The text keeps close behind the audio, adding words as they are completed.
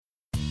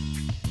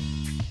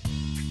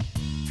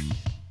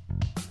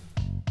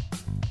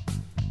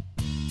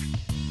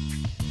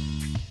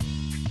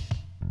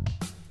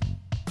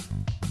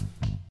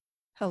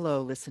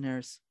Hello,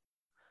 listeners.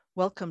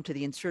 Welcome to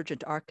the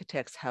Insurgent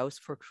Architects House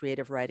for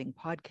Creative Writing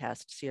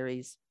podcast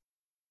series.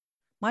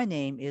 My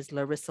name is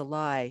Larissa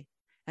Lai,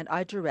 and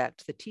I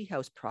direct the Tea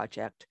House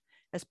Project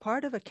as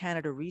part of a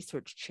Canada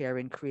Research Chair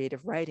in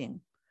Creative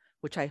Writing,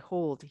 which I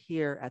hold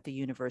here at the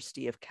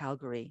University of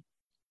Calgary.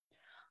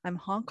 I'm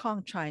Hong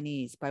Kong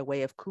Chinese by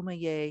way of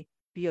Kumeyaay,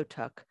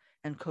 Beothuk,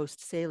 and Coast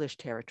Salish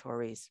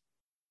territories.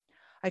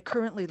 I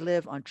currently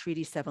live on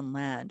Treaty 7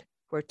 land,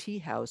 where Tea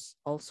House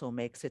also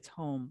makes its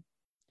home.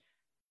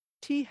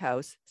 Tea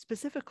House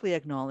specifically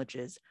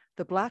acknowledges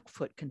the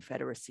Blackfoot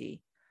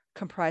Confederacy,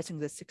 comprising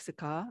the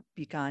Siksika,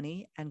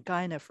 Piikani, and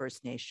Kainai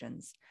First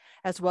Nations,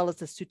 as well as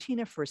the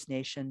Tsuut'ina First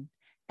Nation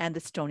and the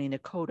Stoney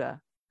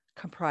Nakoda,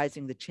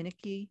 comprising the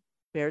Chiniki,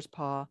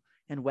 Bearspaw,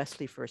 and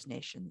Wesley First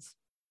Nations.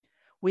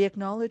 We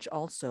acknowledge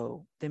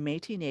also the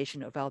Métis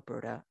Nation of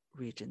Alberta,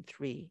 Region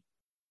 3.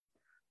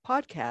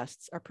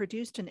 Podcasts are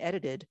produced and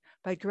edited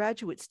by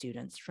graduate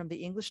students from the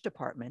English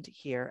department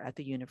here at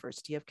the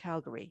University of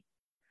Calgary.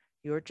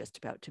 You're just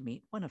about to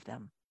meet one of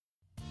them.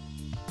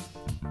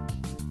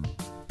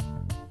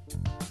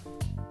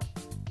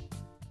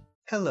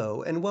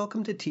 Hello, and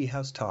welcome to Tea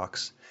House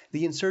Talks,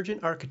 the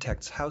Insurgent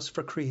Architects House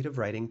for Creative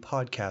Writing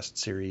podcast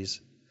series.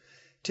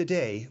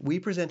 Today, we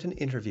present an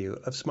interview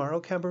of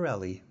Smarro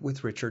Cambarelli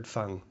with Richard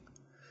Fung.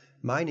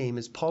 My name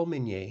is Paul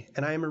Minier,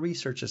 and I am a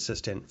research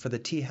assistant for the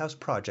Tea House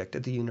Project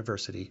at the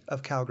University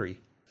of Calgary.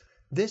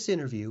 This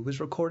interview was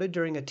recorded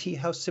during a Tea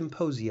House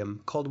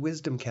symposium called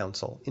Wisdom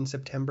Council in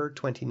September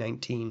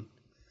 2019.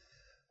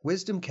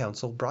 Wisdom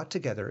Council brought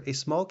together a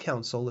small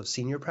council of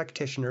senior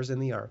practitioners in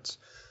the arts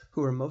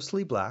who are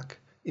mostly Black,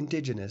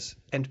 Indigenous,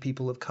 and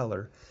people of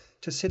color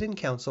to sit in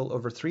council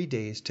over 3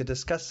 days to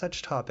discuss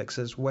such topics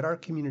as what our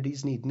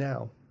communities need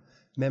now,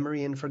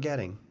 memory and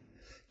forgetting,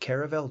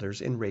 care of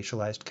elders in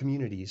racialized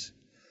communities,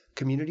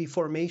 community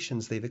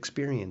formations they've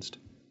experienced,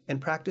 and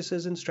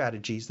practices and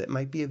strategies that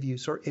might be of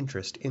use or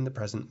interest in the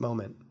present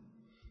moment.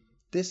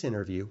 This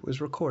interview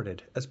was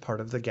recorded as part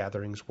of the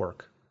gathering's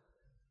work.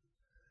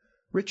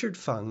 Richard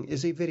Fung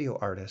is a video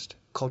artist,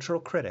 cultural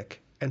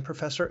critic, and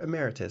professor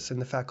emeritus in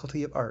the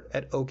Faculty of Art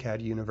at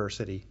OCAD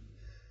University.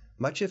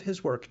 Much of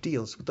his work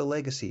deals with the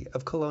legacy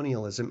of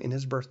colonialism in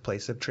his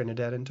birthplace of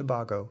Trinidad and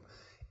Tobago,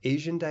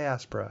 Asian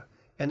diaspora,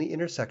 and the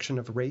intersection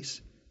of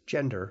race,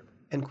 gender,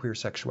 and queer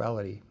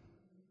sexuality.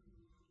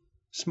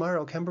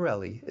 Smarro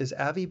Cambarelli is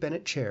Avi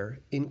Bennett Chair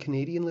in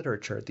Canadian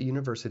Literature at the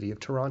University of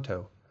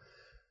Toronto.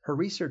 Her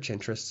research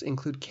interests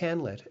include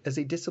CanLit as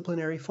a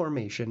disciplinary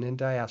formation in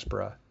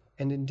diaspora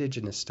and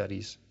Indigenous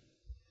studies.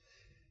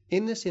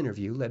 In this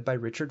interview, led by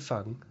Richard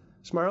Fung,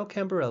 Smarro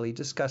Cambarelli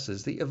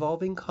discusses the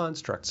evolving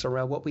constructs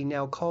around what we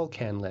now call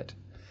CanLit,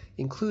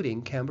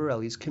 including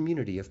Cambarelli's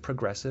community of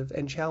progressive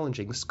and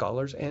challenging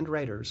scholars and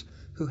writers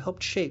who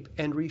helped shape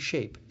and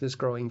reshape this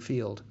growing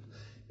field,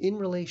 in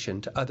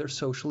relation to other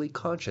socially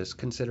conscious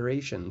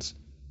considerations.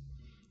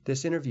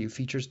 This interview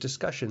features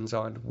discussions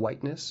on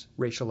whiteness,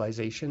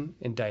 racialization,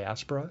 and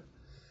diaspora,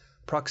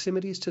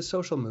 proximities to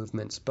social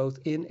movements both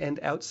in and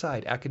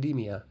outside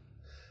academia,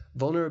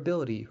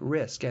 vulnerability,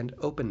 risk, and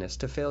openness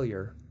to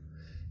failure,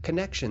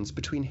 connections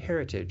between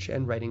heritage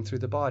and writing through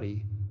the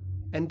body,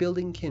 and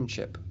building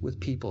kinship with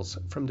peoples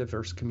from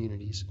diverse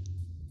communities.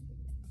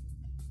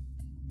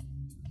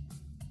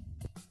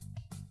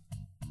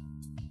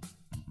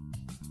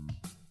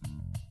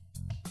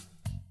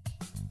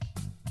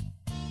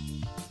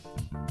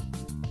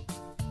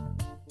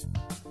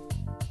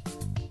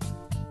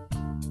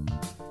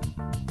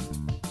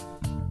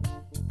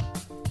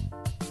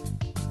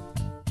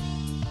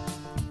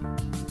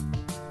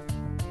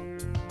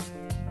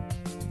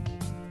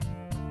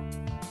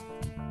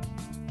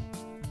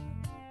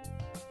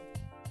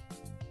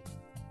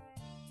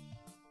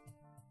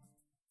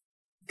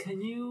 Can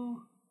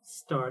you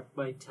start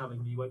by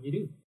telling me what you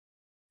do?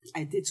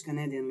 I teach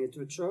Canadian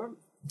literature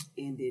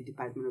in the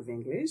Department of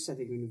English at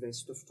the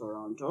University of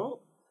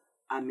Toronto.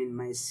 I'm in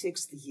my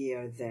 6th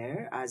year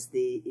there as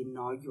the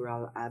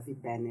inaugural Avi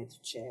Bennett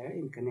Chair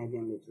in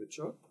Canadian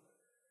Literature.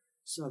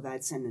 So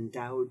that's an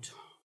endowed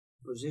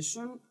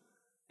position.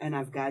 And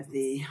I've got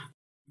the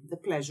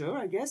pleasure,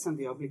 I guess, and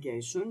the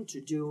obligation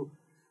to do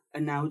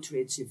an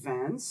outreach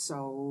event.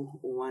 So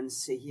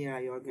once a year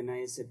I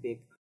organize a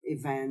big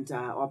event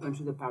open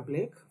to the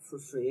public for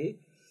free,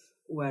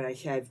 where I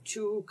have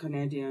 2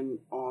 Canadian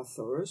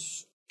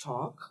authors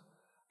talk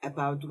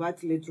about why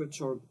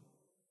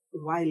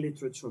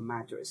literature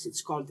matters.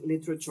 It's called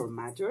Literature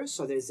Matters,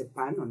 so there's a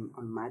pun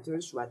on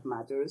matters, what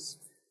matters,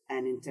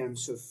 and in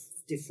terms of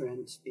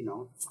different,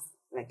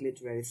 like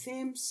literary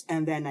themes,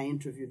 and then I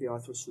interview the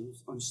authors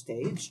on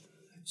stage.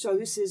 So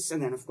this is,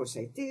 and then of course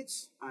I teach,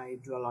 I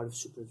do a lot of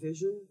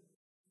supervision.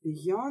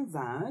 Beyond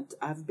that,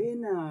 I've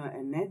been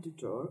an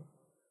editor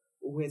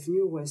with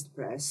New West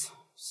Press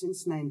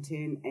since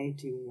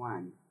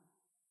 1981.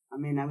 I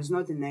mean, I was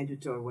not an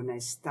editor when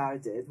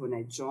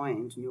I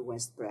joined New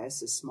West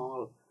Press,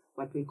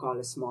 what we call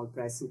a small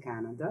press in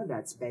Canada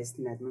that's based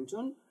in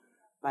Edmonton.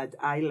 But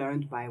I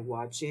learned by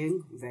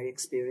watching very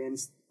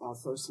experienced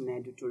authors and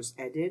editors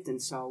edit,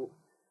 and so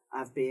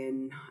I've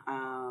been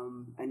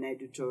an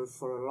editor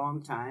for a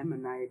long time,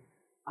 and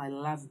I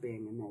love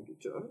being an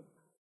editor.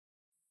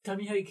 Tell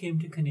me how you came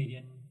to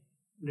Canadian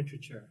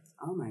literature.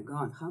 Oh my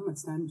God, how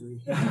much time do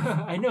we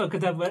have? I know,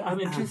 because I'm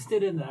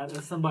interested in that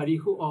as somebody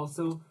who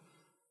also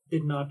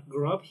did not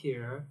grow up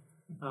here.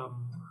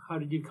 How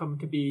did you come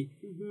to be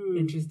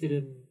interested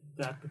in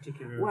that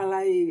particular? Well,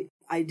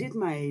 I did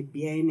my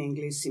BA in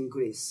English in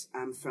Greece.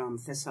 I'm from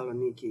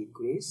Thessaloniki,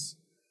 Greece,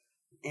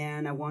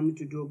 and I wanted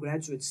to do a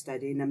graduate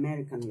study in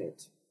American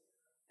Lit.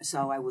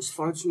 So I was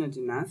fortunate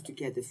enough to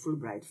get a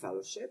Fulbright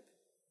Fellowship.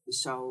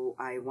 So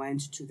I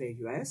went to the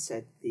US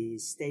at the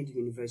State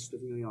University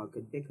of New York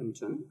at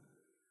Binghamton,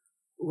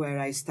 where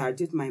I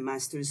started my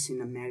master's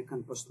in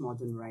American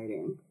postmodern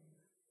writing.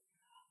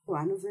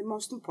 One of the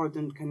most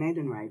important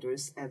Canadian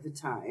writers at the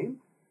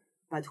time,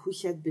 but who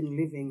had been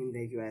living in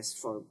the US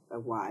for a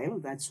while,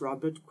 that's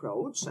Robert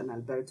Crouch, an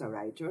Alberta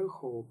writer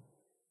who,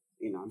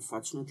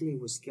 unfortunately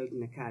was killed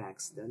in a car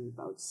accident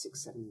about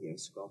 6-7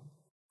 years ago.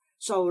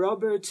 So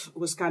Robert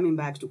was coming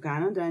back to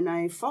Canada and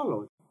I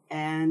followed.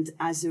 And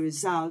as a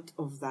result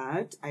of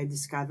that, I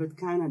discovered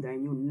Canada. I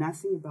knew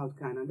nothing about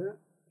Canada,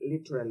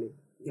 literally.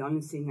 The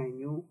only thing I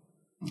knew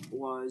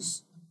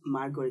was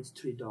Margaret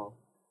Trudeau.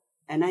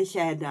 And I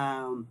had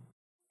a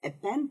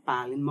pen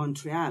pal in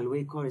Montreal.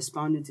 We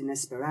corresponded in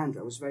Esperanto.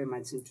 I was very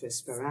much into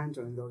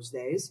Esperanto in those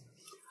days.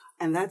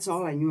 And that's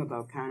all I knew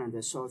about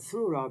Canada. So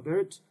through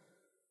Robert,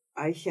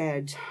 I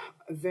had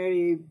a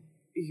very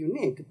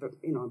unique,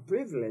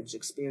 privileged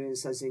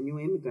experience as a new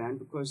immigrant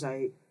because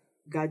I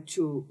got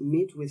to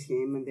meet with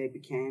him and they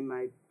became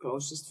my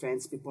closest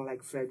friends, people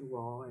like Fred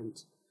Waugh and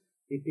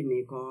Pippi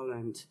Nicol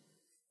and,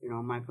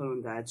 Michael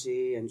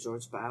Ondaatje and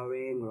George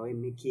Bowring, Roy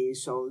Mickey.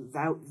 So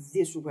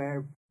these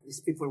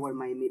people were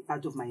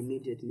part of my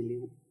immediate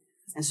milieu.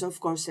 And so, of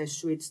course, I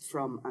switched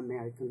from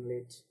American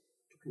Lit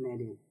to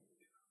Canadian.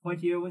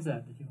 What year was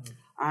that you moved?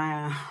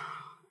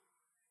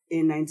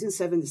 In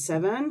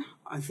 1977,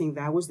 I think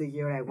that was the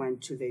year I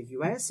went to the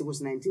US. It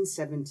was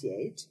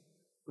 1978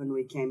 when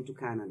we came to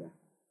Canada.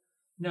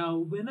 Now,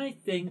 when I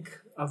think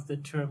of the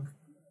term,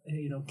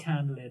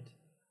 CanLit,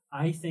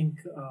 I think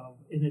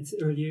in its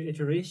earlier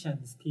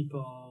iterations,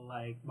 people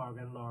like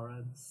Margaret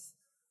Lawrence,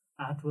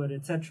 Atwood,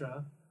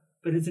 etc.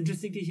 But it's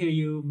interesting to hear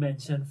you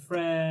mention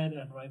Fred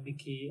and Roy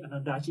Mickey and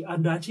Ondaatje.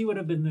 Ondaatje would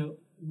have been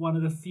one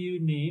of the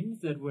few names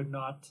that were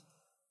not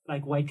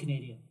like white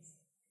Canadians.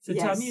 So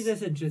yes. Tell me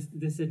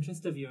this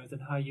interest of yours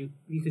and how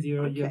because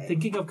you're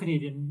thinking of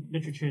Canadian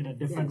literature in a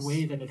different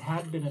way than it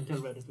had been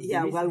until relatively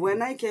recently. Well,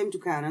 when I came to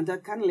Canada,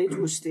 CanLit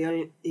was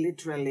still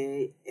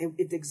literally,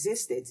 it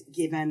existed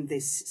given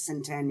this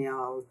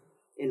centennial,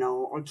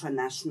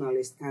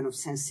 ultra-nationalist kind of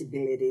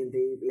sensibility in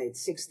the late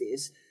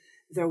 60s.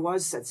 There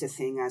was such a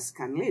thing as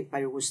CanLit,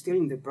 but it was still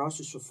in the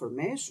process of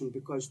formation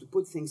because to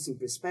put things in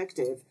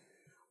perspective,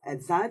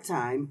 at that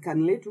time,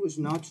 CanLit was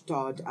not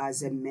taught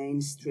as a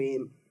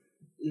mainstream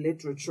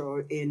literature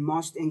in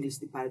most English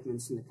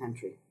departments in the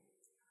country.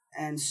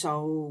 And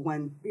so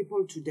when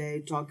people today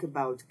talk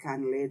about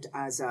CanLit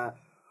as a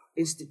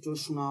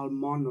institutional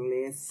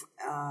monolith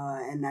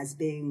and as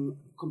being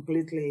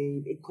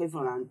completely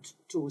equivalent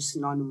to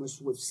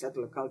synonymous with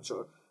settler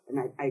culture,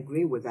 and I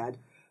agree with that,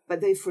 but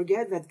they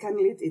forget that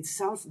CanLit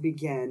itself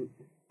began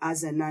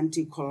as an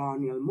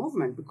anti-colonial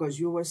movement because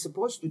you were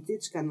supposed to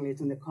teach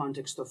CanLit in the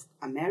context of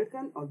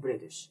American or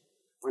British.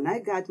 When I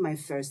got my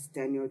first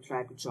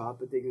tenure-track job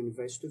at the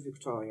University of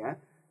Victoria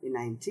in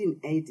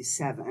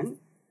 1987,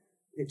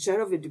 the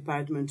chair of the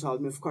department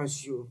told me, of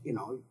course,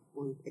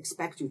 we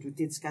expect you to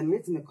teach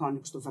CanLit in the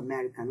context of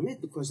American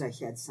Lit because I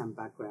had some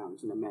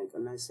background in America.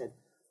 And I said,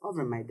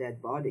 over my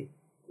dead body.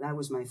 That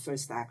was my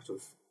first act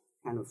of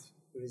kind of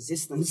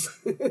resistance.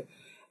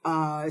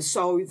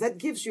 So that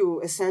gives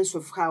you a sense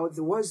of how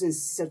there was a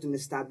certain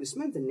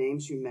establishment, the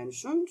names you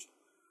mentioned,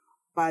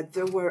 but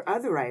there were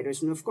other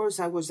writers. And of course,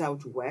 I was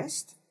out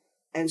west.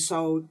 And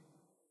so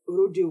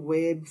Rudy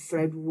Webb,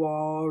 Fred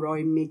Waugh,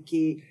 Roy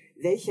Mickey,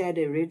 they had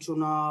a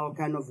regional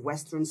kind of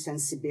Western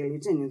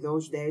sensibility. And in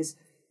those days,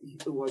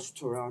 it was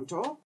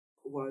Toronto,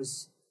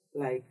 was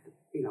like,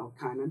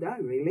 Canada,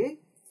 really,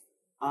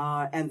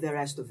 and the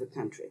rest of the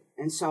country.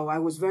 And so I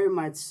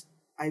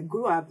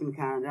grew up in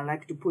Canada, I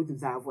like to put it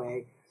that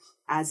way,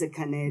 as a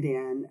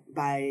Canadian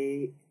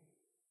by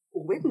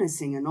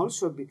witnessing and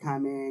also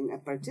becoming a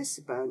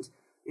participant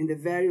in the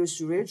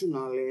various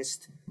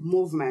regionalist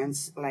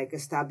movements, like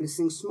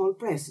establishing small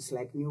presses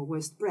like New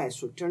West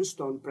Press or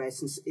Turnstone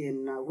Press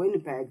in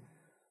Winnipeg,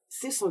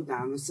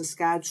 Thistledown in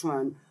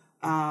Saskatchewan,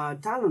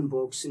 Talon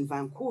Books in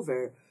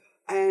Vancouver.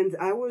 And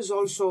I was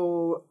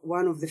also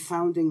one of the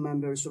founding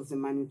members of the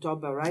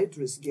Manitoba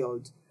Writers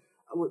Guild.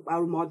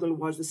 Our model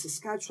was the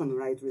Saskatchewan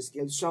Writers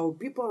Guild. So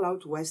people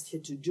out west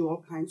had to do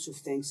all kinds of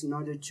things in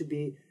order to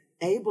be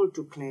able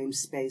to claim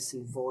space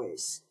and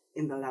voice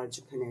in the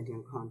larger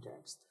Canadian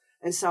context.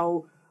 And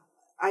so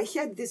I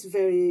had this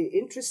very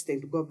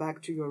interesting, to go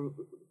back to your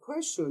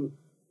question,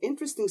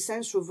 interesting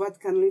sense of what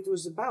CanLit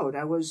was about.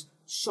 I was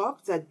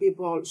shocked that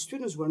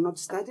students were not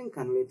studying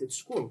CanLit at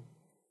school.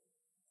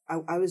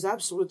 I was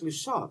absolutely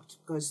shocked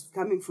because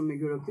coming from a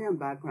European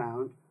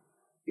background,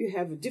 you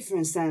have a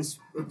different sense,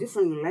 a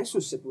different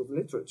relationship with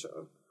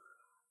literature.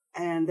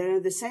 And then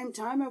at the same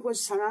time, I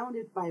was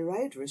surrounded by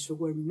writers who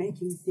were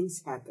making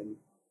things happen.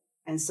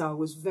 And so I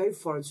was very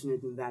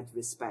fortunate in that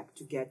respect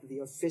to get the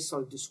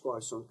official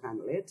discourse on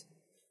CanLit,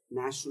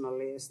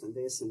 nationalist and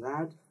this and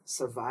that,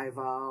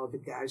 survival, the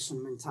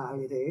Gerson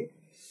mentality.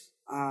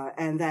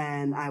 And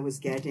then I was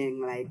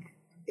getting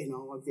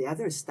the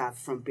other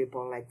stuff from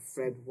people like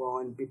Fred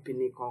Vaughan, Bipi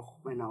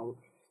Nicholl,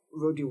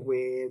 Rudy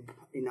Webb,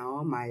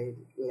 my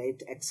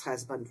late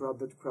ex-husband,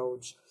 Robert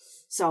Crouch.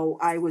 So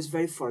I was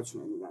very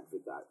fortunate in that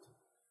regard.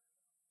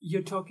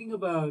 You're talking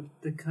about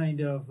the kind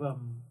of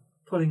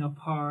pulling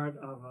apart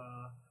of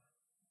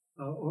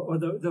or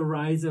the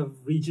rise of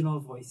regional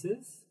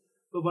voices.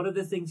 But one of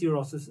the things you're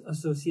also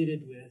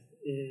associated with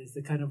is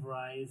the kind of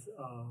rise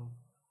of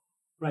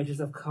writers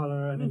of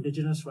color and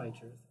indigenous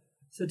writers.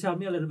 So tell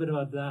me a little bit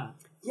about that.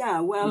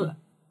 Yeah, well,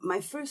 my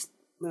first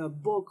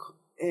book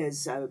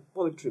is a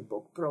poetry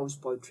book, prose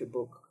poetry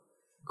book,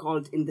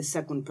 called In the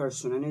Second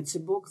Person. And it's a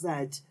book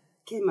that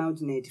came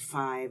out in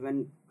 1985,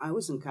 and I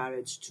was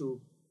encouraged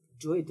to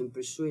do it and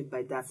pursue it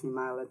by Daphne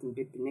Milet and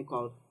Bipi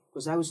Nicholl,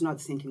 because I was not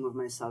thinking of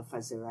myself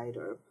as a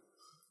writer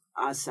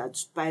as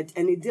such.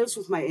 And it deals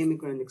with my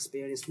immigrant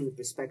experience from the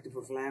perspective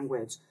of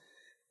language.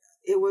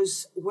 It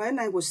was when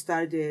I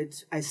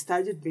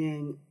started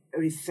being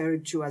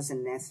referred to as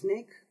an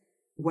ethnic,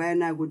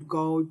 when I would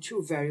go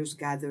to various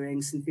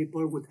gatherings and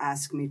people would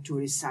ask me to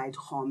recite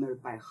Homer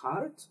by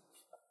heart,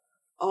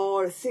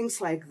 or things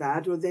like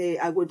that, or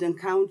I would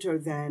encounter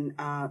then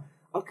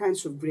all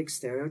kinds of Greek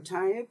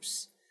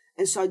stereotypes.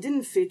 And so I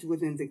didn't fit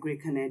within the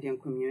Greek Canadian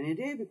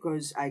community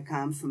because I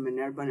come from an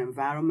urban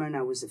environment.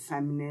 I was a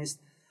feminist,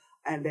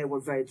 and they were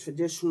very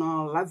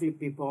traditional, lovely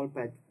people,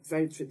 but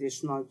very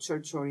traditional,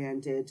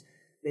 church-oriented.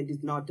 They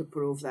did not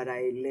approve that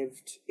I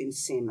lived in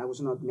sin. I was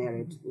not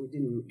married. We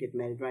didn't get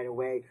married right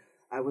away.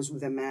 I was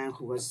with a man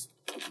who was,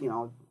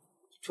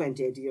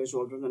 28 years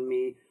older than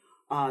me,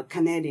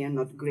 Canadian,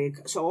 not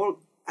Greek. So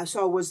I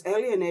was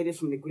alienated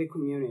from the Greek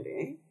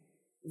community.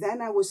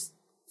 Then I was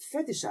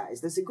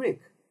fetishized as a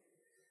Greek.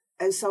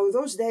 And so in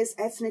those days,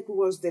 ethnic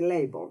was the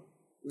label,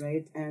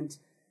 right? And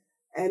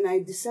I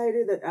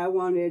decided that I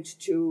wanted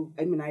to,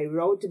 I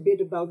wrote a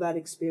bit about that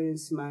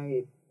experience in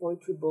my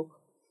poetry book.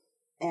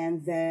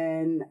 And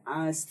then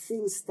as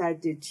things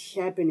started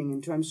happening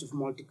in terms of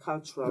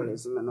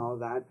multiculturalism and all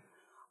that,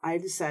 I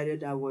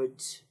decided I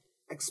would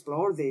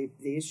explore the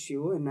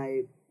issue. And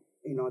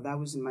that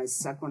was in my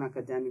second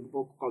academic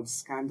book called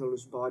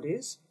Scandalous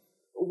Bodies,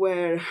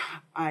 where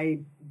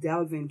I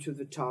delve into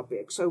the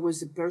topic. So it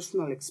was a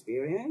personal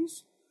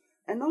experience.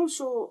 And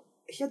also,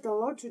 it had a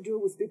lot to do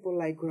with people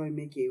like Roy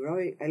Mickey.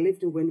 I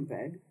lived in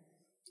Winnipeg,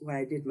 where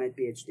I did my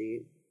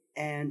PhD.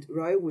 And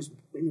Roy was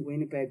in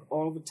Winnipeg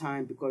all the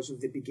time because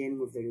of the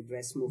beginning of the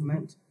redress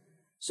movement.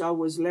 So I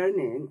was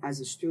learning as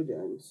a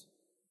student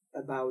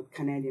about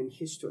Canadian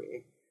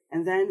history.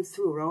 And then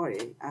through Roy,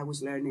 I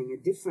was learning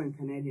a different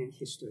Canadian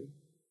history.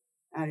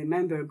 I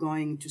remember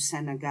going to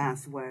Saint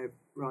Agathe, where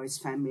Roy's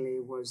family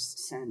was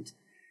sent,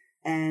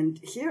 and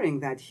hearing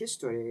that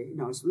history.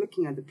 I was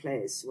looking at the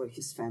place where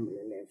his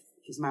family lived.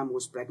 His mom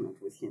was pregnant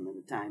with him at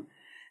the time.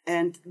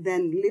 And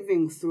then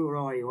living through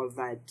Roy, all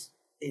that,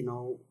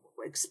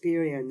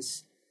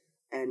 experience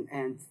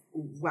and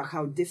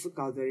how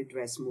difficult the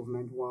redress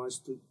movement was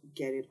to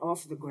get it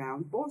off the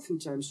ground, both in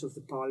terms of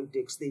the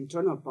politics, the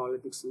internal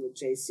politics in the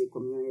JC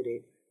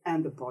community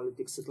and the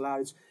politics at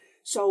large.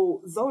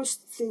 So those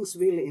things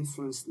really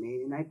influenced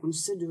me, and I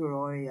consider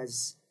Roy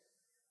as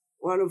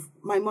one of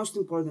my most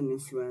important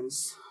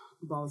influence,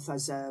 both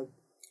as a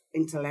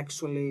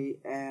intellectually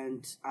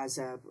and as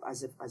a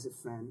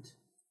friend.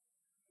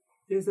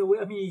 There's a way,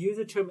 you use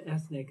the term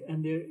ethnic,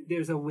 and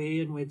there's a way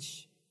in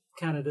which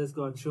Canada's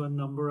gone through a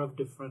number of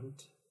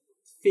different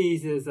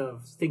phases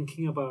of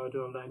thinking about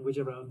our language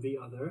around the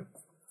other.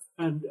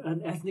 And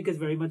ethnic is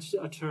very much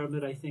a term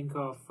that I think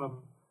of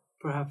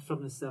perhaps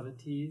from the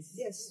 70s.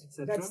 Yes,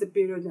 etc. That's the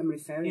period I'm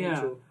referring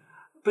to.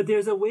 But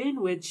there's a way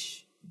in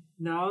which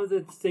now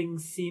that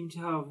things seem to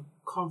have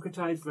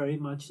concretized very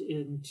much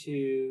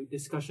into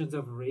discussions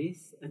of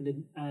race and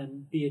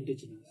the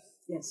indigenous.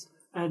 Yes.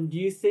 And do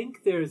you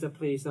think there is a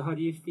place, or how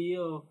do you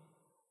feel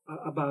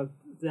about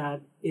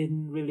that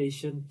in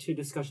relation to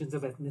discussions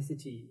of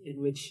ethnicity,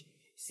 in which,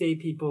 say,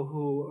 people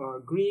who are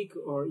Greek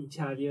or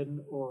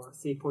Italian or,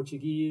 say,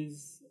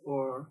 Portuguese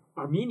or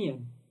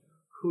Armenian,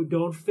 who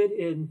don't fit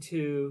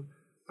into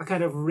a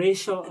kind of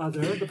racial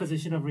other, the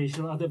position of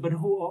racial other, but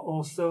who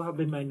also have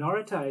been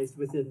minoritized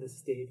within the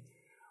state.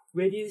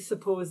 Where do you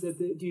suppose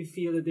do you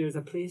feel that there's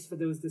a place for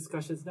those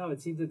discussions now?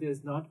 It seems that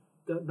there's not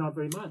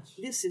very much.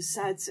 This is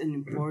such an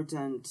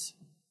important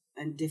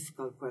and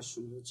difficult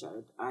question,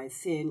 Richard. I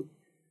think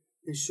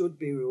there should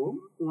be room.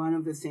 One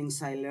of the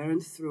things I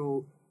learned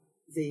through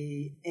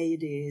the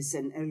 80s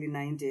and early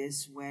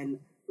 90s when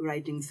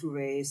writing through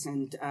race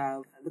and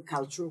the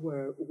culture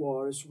where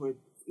wars were,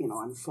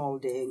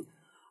 unfolding,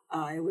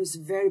 it was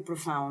a very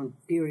profound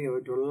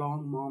period or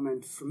long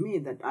moment for me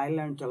that I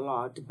learned a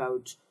lot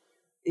about,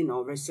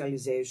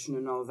 racialization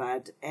and all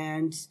that,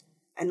 and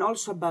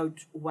also about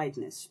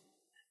whiteness,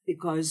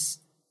 because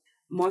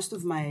most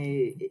of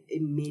my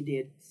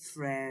immediate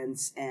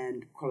friends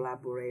and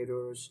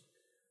collaborators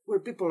were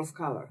people of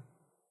color.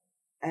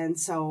 And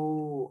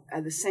so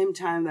at the same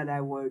time that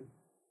I would,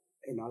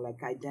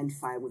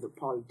 identify with the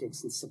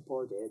politics and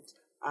support it,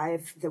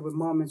 there were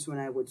moments when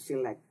I would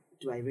feel like,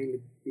 do I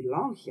really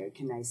belong here?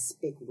 Can I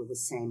speak with the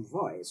same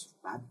voice?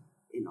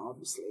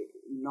 Obviously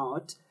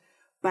not.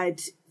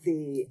 But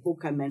the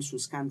book I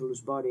mentioned,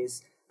 Scandalous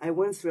Bodies, I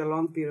went through a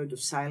long period of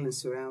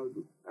silence around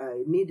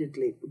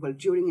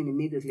during and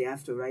immediately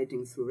after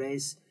writing Through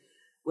Race,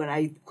 when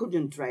I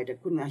couldn't write.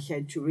 I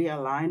had to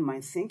realign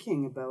my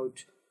thinking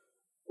about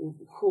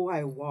who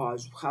I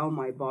was, how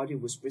my body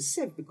was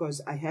perceived,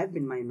 because I had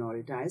been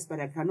minoritized, but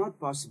I cannot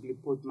possibly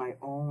put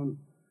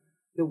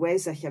the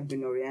ways I have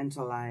been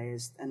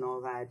orientalized and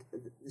all that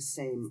at the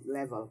same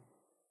level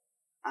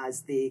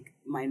as the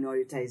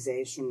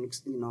minoritization,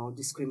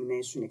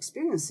 discrimination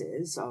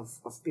experiences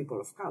of people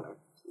of color.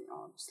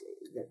 Obviously,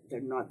 they're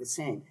not the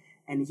same.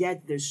 And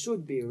yet there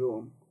should be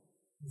room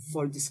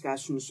for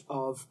discussions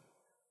of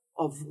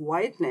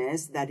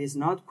whiteness that is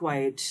not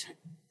quite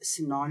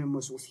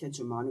synonymous with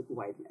hegemonic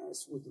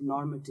whiteness, with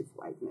normative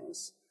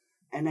whiteness.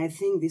 And I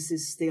think this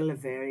is still a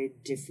very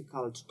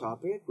difficult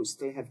topic. We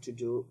still have to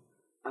do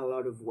a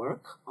lot of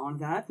work on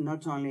that,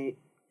 not only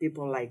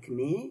people like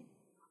me,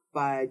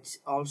 but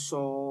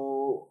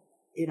also,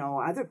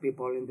 other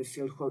people in the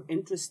field who are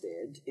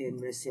interested in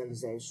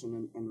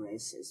racialization and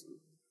racism.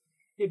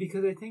 Yeah,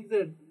 because I think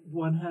that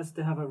one has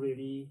to have a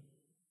really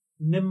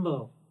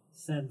nimble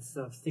sense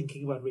of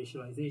thinking about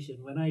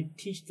racialization. When I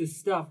teach this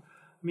stuff,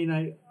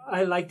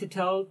 I like to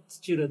tell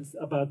students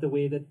about the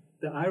way that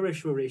the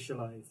Irish were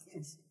racialized.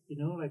 Yes.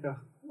 Like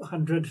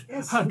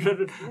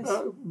 100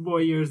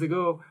 more years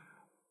ago,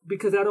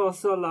 because that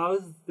also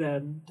allows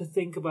them to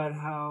think about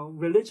how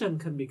religion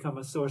can become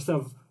a source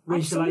of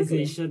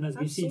racialization, as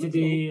we see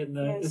today in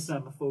the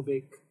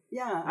Islamophobic.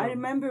 Yeah, I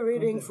remember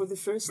reading for the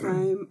first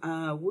time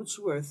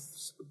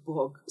Wordsworth's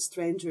book,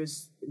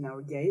 Strangers in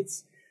Our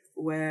Gates,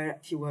 where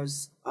he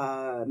was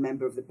a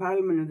member of the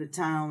parliament of the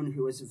town. He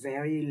was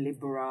very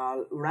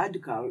liberal,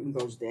 radical in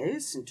those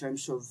days in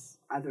terms of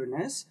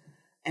otherness.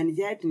 And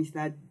yet in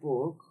that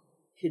book,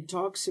 he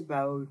talks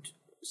about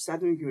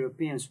Southern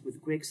Europeans,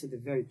 with Greeks at the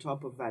very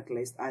top of that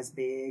list, as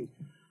being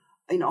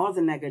in all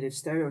the negative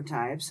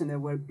stereotypes, and they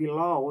were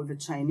below the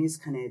Chinese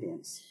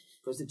Canadians,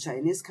 because the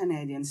Chinese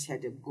Canadians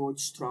had a good,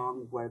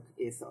 strong work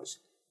ethos.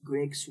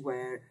 Greeks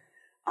were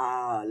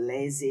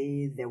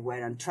lazy, they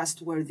were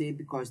untrustworthy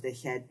because they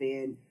had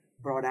been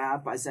brought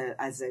up as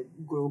a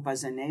group,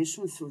 as a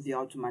nation through the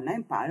Ottoman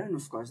Empire, and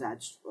of course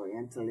that's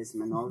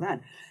Orientalism and all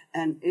that.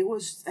 And it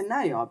was an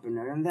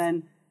eye-opener. And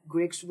then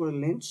Greeks were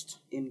lynched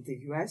in the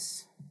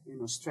US,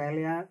 in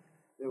Australia.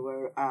 There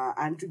were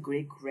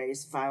anti-Greek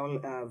race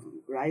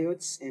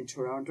riots in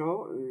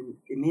Toronto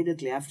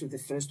immediately after the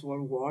First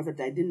World War that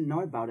I didn't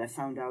know about. I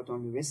found out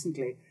only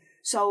recently.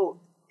 So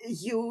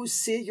you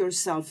see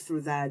yourself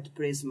through that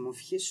prism of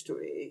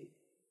history,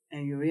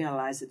 and you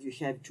realize that you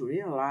have to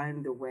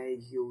realign the way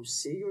you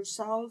see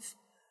yourself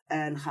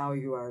and how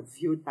you are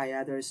viewed by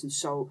others. And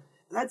so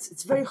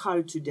it's very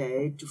hard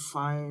today to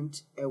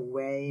find a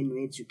way in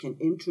which you can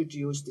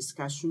introduce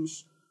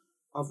discussions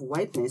of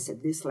whiteness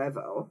at this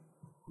level,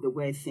 the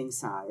way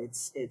things are.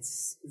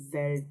 It's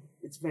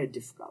very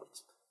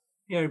difficult.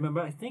 Yeah, I remember,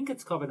 I think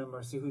it's Corbin and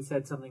Mercer who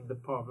said something, the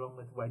problem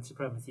with white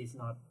supremacy is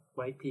not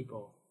white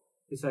people.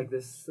 It's like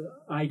this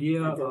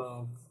idea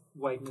of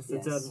whiteness,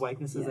 and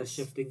whiteness is a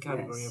shifting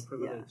category of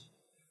privilege.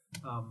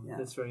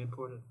 That's very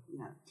important.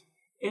 Yeah.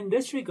 In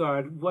this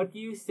regard, what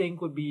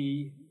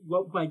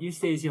might you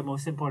say is your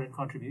most important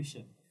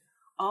contribution?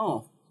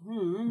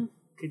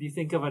 Could you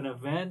think of an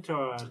event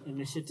or an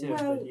initiative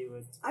that you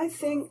would...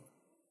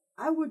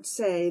 I would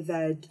say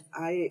that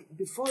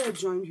before I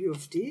joined U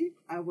of T,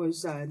 I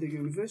was at the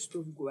University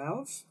of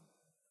Guelph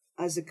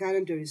as a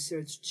Canada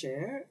Research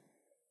Chair,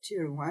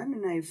 Tier 1,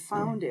 and I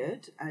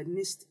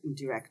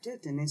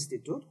directed an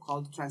institute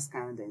called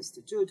Trans-Canada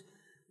Institute.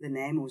 The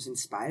name was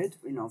inspired,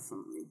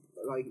 from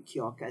Roy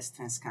Kyoka's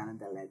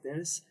Trans-Canada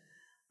Letters.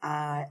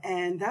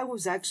 And that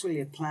was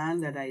actually a plan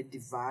that I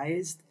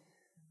devised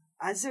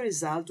as a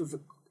result of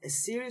a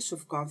series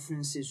of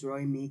conferences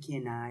Roy Mickey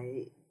and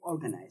I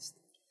organized,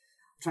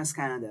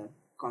 Trans-Canada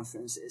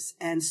conferences.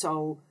 And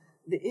so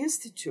the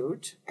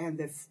Institute and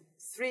the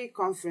three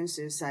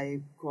conferences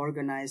I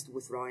co-organized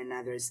with Roy and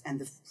others, and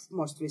the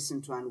most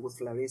recent one with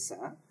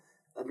Larissa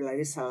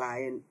Lai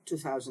in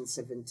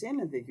 2017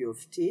 at the U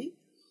of T,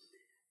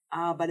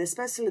 but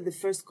especially the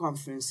first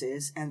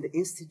conferences and the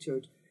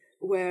Institute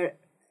were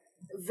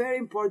very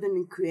important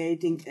in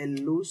creating a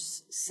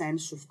loose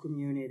sense of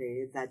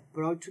community that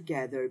brought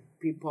together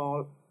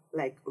people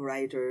like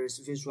writers,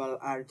 visual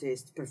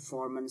artists,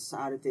 performance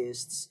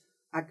artists,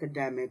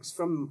 academics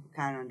from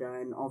Canada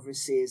and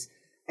overseas,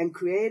 and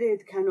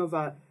created kind of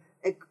a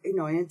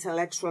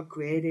intellectual,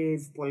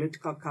 creative,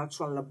 political,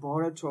 cultural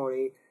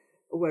laboratory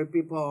where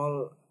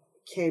people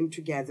came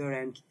together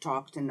and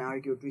talked and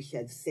argued. We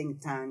had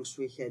think tanks,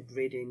 we had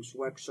readings,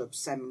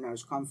 workshops,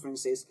 seminars,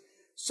 conferences.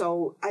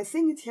 So I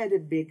think it had a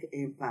big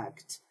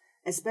impact,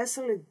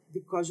 especially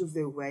because of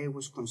the way it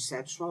was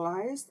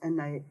conceptualized.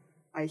 And I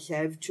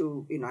have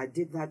to, I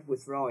did that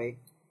with Roy,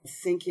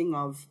 thinking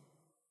of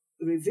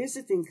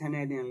revisiting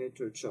Canadian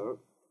literature,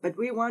 but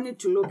we wanted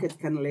to look at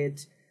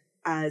CanLit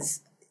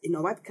as,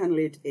 what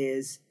CanLit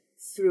is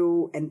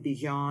through and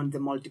beyond the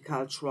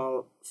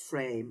multicultural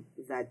frame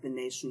that the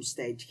nation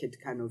state had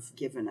kind of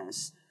given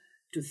us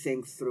to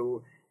think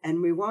through.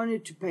 And we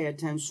wanted to pay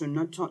attention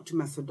not to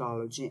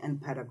methodology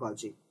and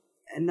pedagogy,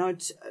 and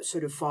not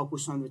sort of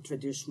focus on the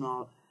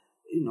traditional,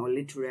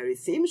 literary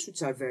themes,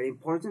 which are very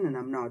important, and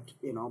I'm not,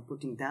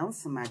 putting down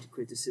thematic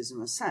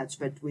criticism as such,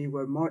 but we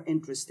were more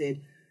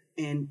interested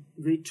in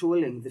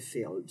retooling the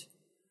field,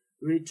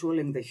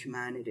 retooling the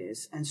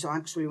humanities. And so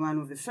actually one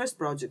of the first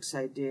projects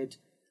I did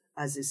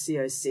as a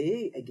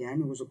CRC,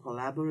 again, it was a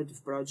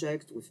collaborative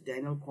project with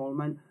Daniel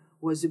Coleman,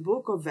 was a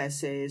book of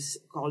essays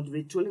called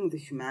Retooling the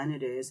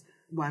Humanities,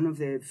 one of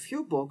the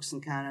few books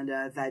in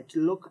Canada that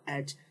look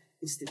at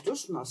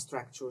institutional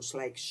structures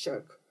like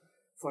SSHRC,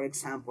 for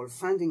example,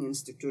 funding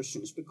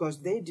institutions,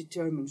 because they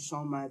determine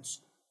so much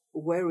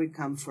where we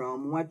come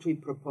from, what we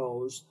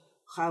propose,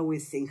 how we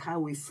think, how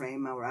we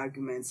frame our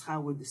arguments,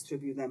 how we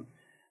distribute them.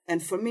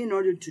 And for me, in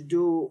order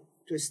to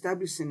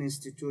establish an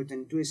institute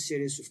and do a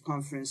series of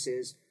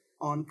conferences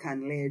on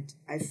CanLit,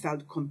 I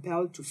felt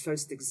compelled to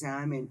first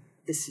examine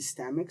the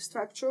systemic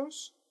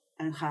structures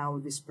and how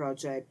this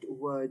project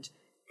would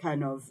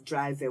kind of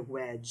drive a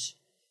wedge,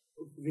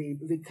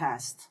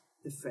 recast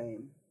the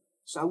frame.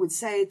 So I would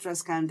say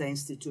TransCanada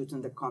Institute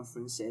and the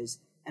conferences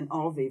and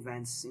all the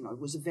events, it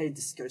was a very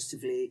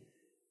discursively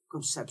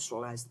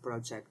conceptualized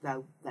project.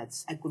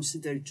 That's I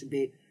consider it to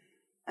be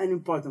an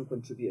important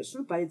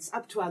contribution, but it's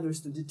up to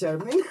others to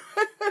determine.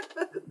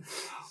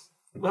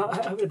 Well,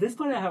 at this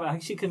point, I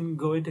actually can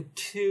go into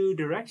two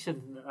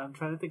directions. I'm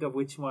trying to think of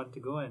which one to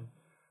go in.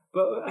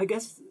 But I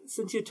guess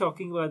since you're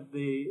talking about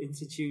the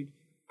Institute,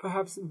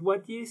 perhaps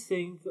what do you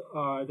think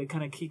are the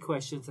kind of key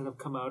questions that have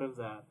come out of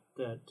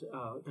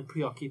that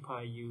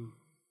preoccupy you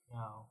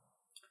now?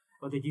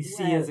 Or that you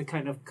see as a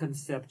kind of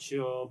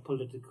conceptual,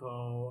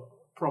 political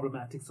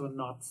problematics or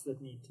knots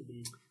that need to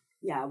be...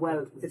 Yeah,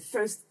 well,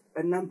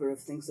 a number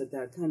of things that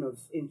are kind of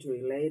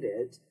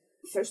interrelated.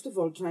 First of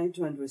all, trying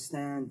to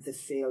understand the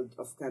field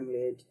of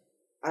CanLit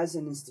as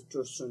an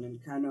institution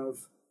and kind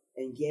of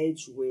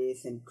engage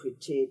with and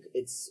critique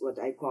what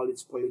I call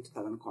its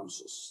political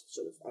unconscious,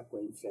 sort of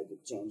echoing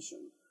Frederick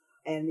Jameson.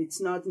 And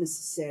it's not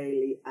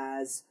necessarily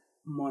as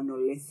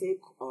monolithic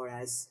or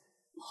as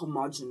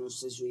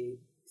homogeneous as we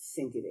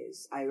think it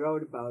is. I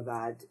wrote about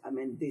that. I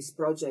mean, this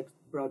project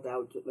brought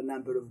out a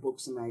number of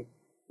books, and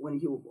when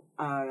you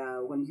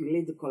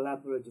lead the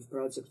collaborative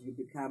project, you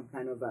become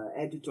kind of an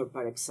editor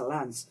par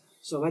excellence.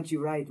 So what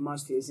you write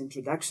mostly is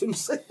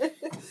introductions.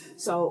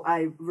 So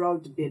I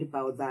wrote a bit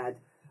about that.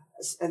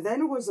 And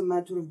then it was a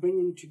matter of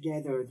bringing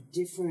together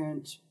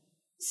different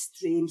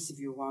streams, if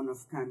you want,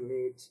 of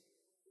CanLit,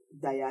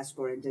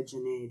 diaspora,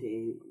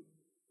 indigeneity,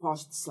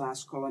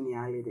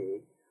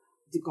 post/coloniality,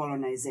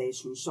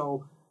 decolonization.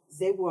 So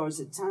there was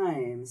a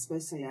time,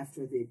 especially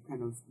after the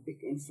kind of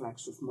big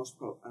influx of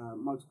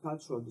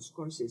multicultural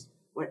discourses,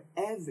 where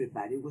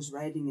everybody was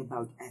writing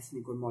about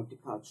ethnic or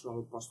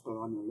multicultural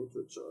post-colonial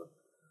literature.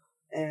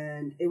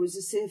 And it was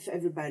as if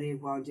everybody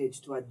wanted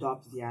to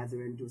adopt the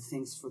other and do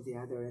things for the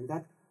other. And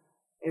that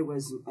it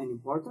was an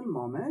important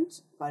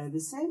moment, but at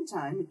the same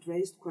time, it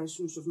raised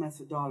questions of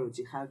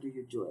methodology. How do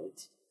you do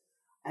it?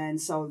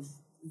 And so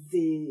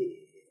the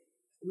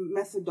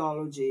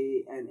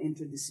methodology and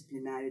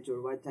interdisciplinarity,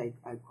 or what I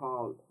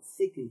call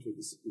thick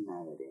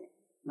interdisciplinarity,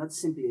 not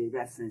simply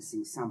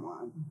referencing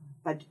someone,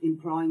 but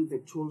employing the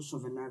tools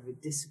of another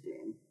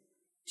discipline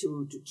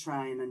to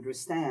try and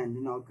understand,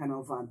 kind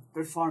of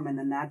perform an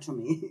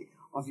anatomy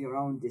of your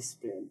own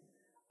discipline.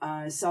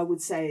 So I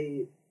would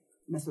say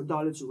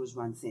methodology was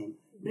one thing.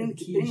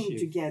 Bringing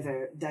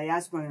together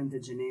diaspora and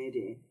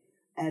indigeneity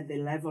at the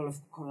level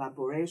of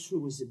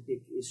collaboration was a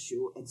big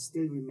issue and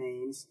still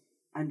remains,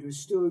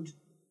 understood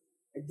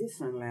at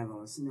different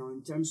levels,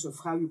 in terms of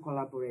how you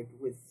collaborate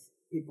with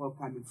people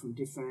coming from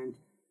different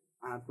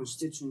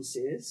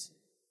constituencies,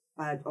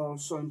 but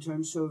also in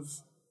terms of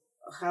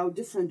how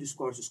different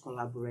discourses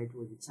collaborate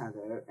with each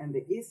other and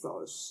the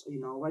ethos,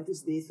 what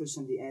is the ethos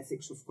and the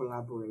ethics of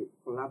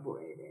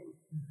collaborating?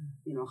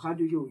 Mm-hmm. How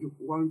do you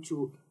want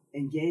to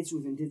engage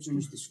with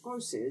indigenous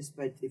discourses,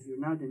 but if you're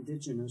not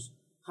indigenous,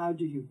 how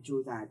do you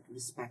do that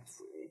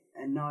respectfully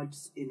and not,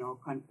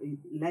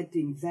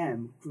 letting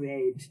them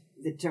create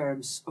the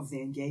terms of the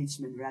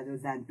engagement rather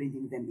than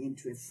bringing them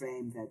into a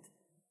frame that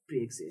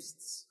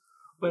pre-exists?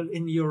 Well,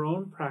 in your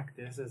own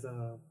practice as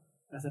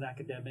an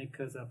academic,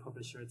 as a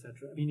publisher,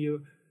 etc., I mean,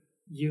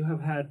 you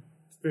have had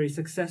very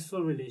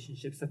successful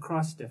relationships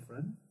across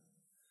different.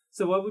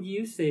 So what would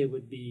you say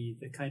would be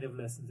the kind of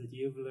lessons that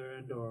you've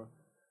learned or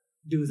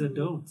do's and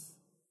don'ts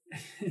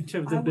in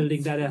terms of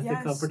building that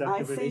ethical,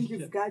 productive relationship? I think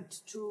you've got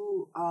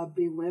to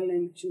be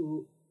willing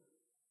to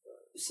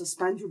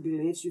suspend your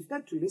beliefs. You've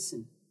got to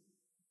listen.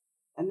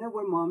 And there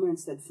were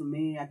moments that for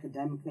me,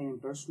 academically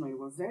and personally,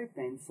 were very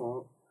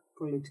painful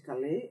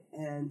politically,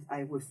 and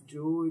I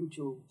withdrew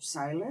into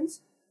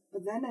silence.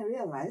 But then I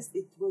realized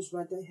it was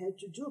what I had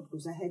to do,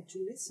 because I had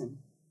to listen.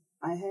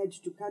 I had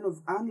to kind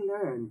of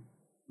unlearn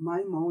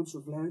my modes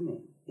of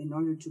learning in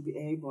order to be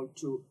able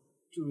to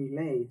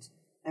relate.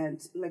 And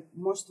like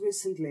most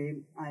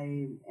recently,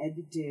 I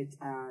edited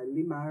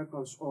Lee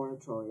Maragall's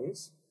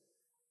Oratories.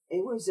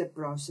 It was a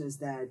process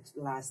that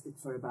lasted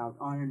for about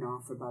on and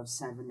off for about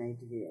 7-8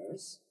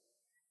 years.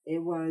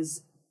 It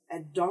was a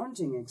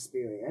daunting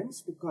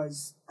experience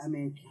because, I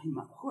mean,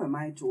 who am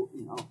I to,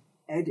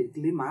 edit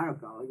Lee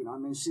Maragall?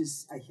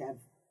 I have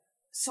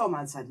so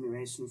much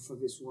admiration for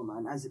this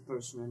woman as a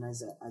person and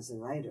as a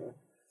writer,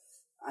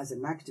 as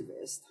an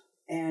activist.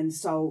 And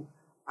so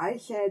I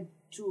had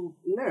to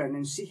learn,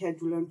 and she had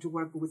to learn to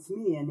work with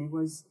me, and it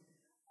was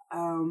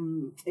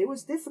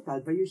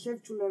difficult, but you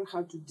have to learn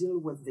how to deal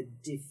with the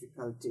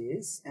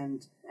difficulties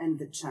and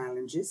the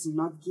challenges,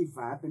 not give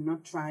up and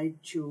not try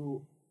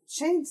to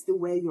change the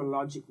way your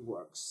logic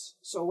works.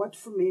 So what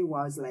for me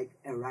was like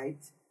a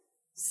right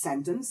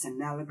sentence,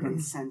 an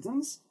eloquent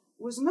sentence,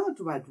 was not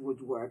what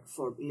would work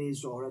for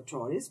Lee's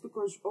Oratories,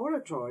 because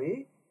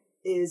oratory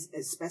is,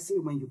 especially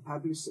when you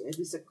publish it,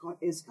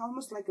 is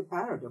almost like a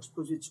paradox,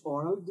 because it's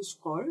oral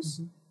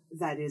discourse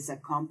that is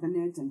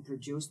accompanied and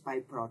produced by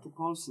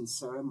protocols and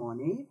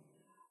ceremony.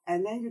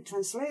 And then you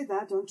translate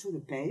that onto the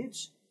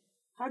page.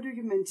 How do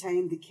you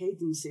maintain the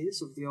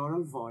cadences of the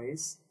oral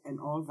voice and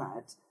all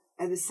that,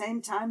 at the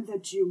same time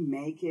that you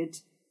make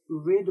it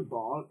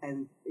readable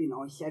and,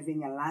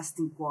 having a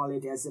lasting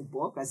quality as a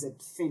book, as a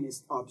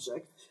finished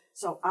object?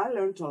 So I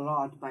learned a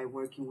lot by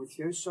working with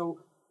her. So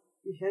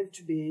you have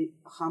to be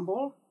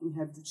humble. You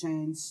have to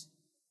change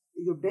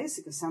your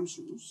basic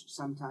assumptions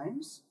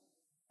sometimes,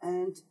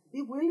 and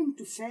be willing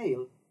to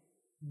fail.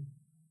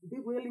 Be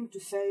willing to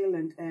fail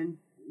and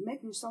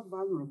make yourself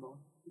vulnerable.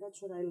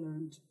 That's what I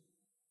learned.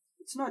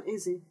 It's not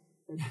easy,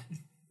 but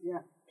yeah.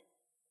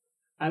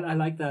 I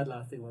like that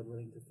last thing about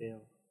willing to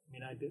fail. I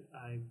mean,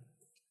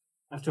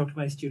 I've talked to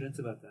my students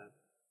about that.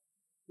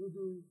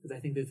 Because I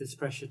think there's this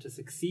pressure to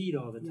succeed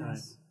all the time.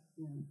 Yes.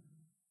 Yeah.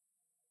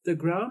 The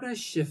ground has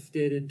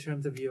shifted in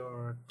terms of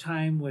your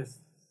time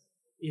with,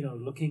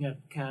 looking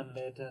at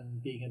CanLit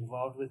and being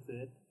involved with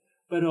it,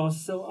 but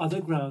also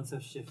other grounds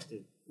have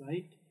shifted,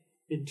 right?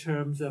 In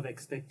terms of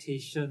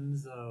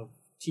expectations of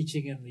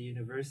teaching in the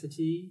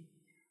university,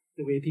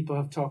 the way people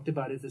have talked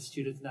about it, the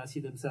students now see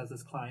themselves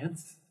as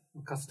clients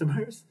or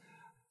customers.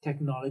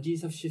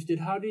 Technologies have shifted.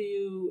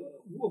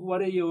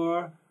 What are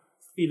your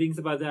feelings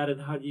about that,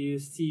 and how do you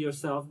see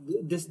yourself?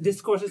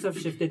 Discourses have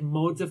shifted,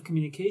 modes of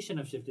communication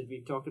have shifted.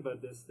 We've talked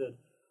about this, that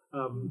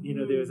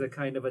there's a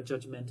kind of a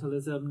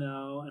judgmentalism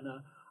now, and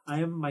I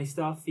am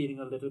myself feeling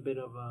a little bit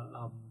of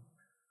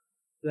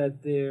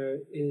that there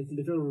is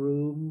little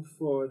room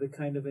for the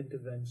kind of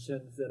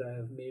interventions that I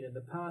have made in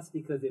the past,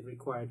 because they've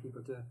required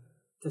people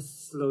to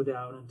slow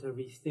down and to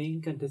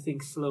rethink and to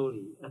think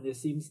slowly. And there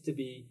seems to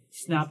be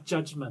snap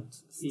judgment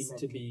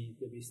to be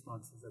the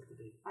responses of the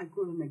day. I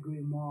couldn't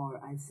agree more.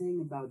 I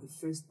think about the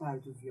first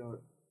part of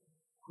your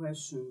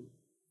question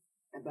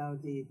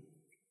about the,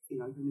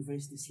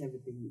 universities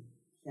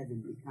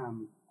having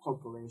become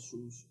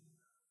corporations,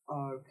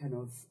 or kind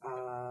of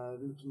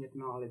looking at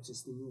knowledge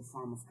as the new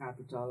form of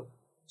capital,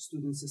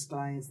 students as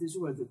clients. These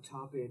were the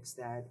topics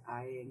that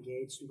I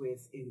engaged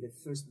with in the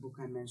first book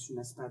I mentioned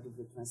as part of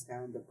the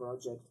Transcalendar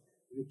project,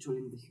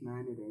 Retooling the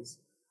Humanities.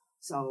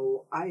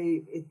 So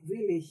it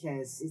really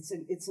has, it's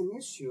an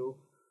issue,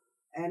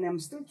 and I'm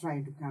still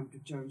trying to come to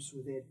terms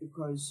with it,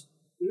 because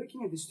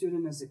looking at the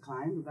student as a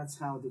client, that's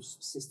how the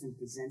system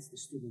presents the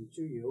student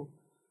to you.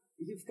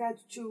 You've got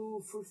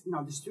to,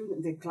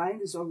 the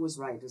client is always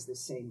right, as the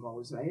saying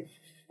goes, right?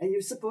 And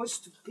you're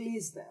supposed to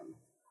please them.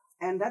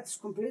 And that's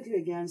completely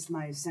against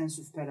my sense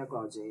of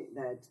pedagogy,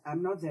 that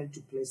I'm not there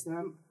to please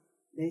them.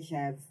 They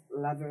have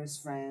lovers,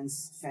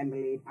 friends,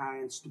 family,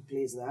 parents to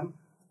please them.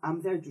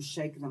 I'm there to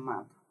shake them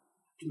up,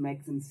 to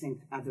make them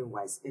think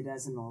otherwise. It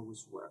doesn't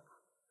always work.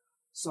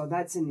 So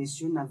that's an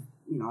issue,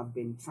 and I've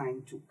been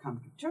trying to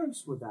come to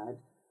terms with that.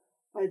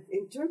 But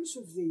in terms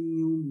of the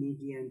new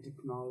media and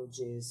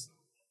technologies,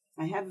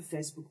 I have a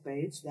Facebook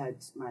page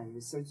that my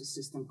research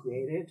assistant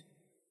created,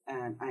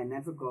 and I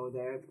never go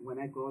there. When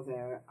I go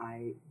there,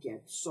 I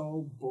get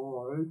so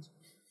bored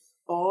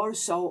or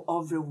so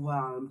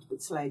overwhelmed.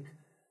 It's like,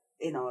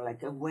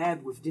 like a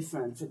web with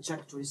different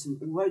trajectories, and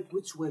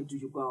which way do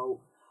you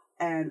go?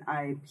 And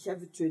I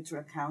have a Twitter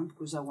account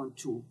because I want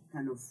to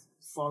kind of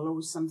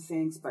follow some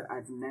things, but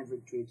I've never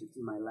tweeted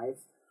in my life.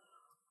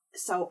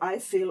 So I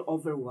feel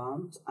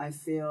overwhelmed. I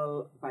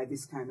feel by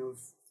this kind of,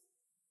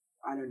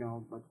 I don't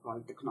know what to call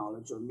it,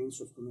 technology or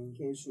means of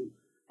communication.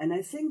 And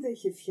I think they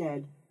have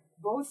had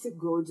both a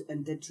good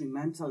and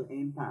detrimental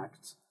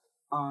impact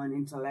on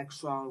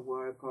intellectual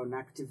work, on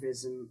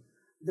activism.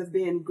 They've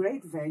been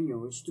great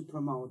venues to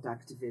promote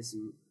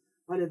activism,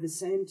 but at the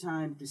same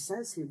time,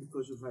 precisely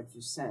because of what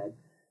you said,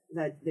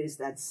 that there's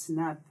that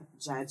snap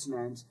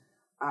judgment,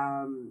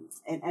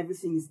 and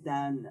everything is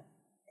done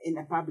in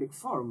a public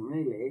forum,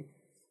 really.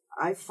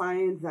 I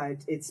find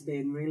that it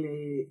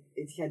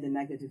had a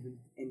negative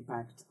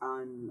impact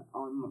on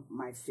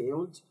my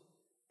field,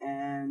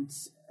 and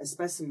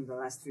especially in the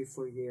last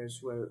 3-4 years,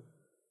 where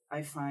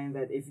I find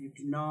that if you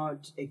do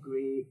not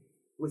agree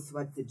with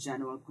what the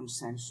general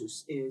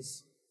consensus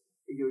is,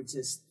 you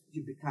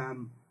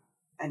become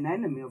an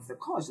enemy of the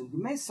cause, and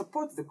you may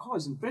support the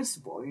cause in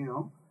principle,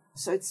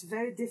 So it's a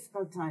very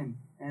difficult time,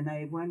 and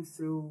I'm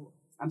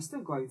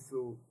still going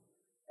through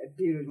a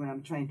period when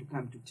I'm trying to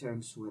come to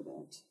terms with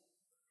it.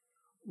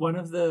 One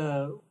of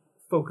the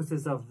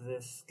focuses of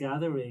this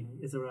gathering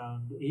is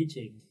around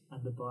aging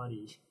and the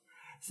body.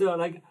 So,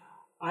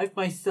 I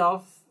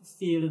myself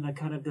feel in a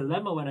kind of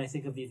dilemma when I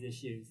think of these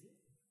issues.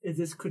 Is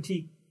this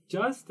critique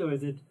just, or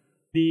is it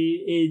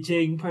the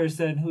aging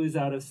person who is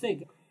out of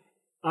sync?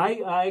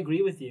 I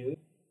agree with you.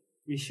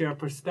 We share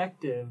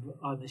perspective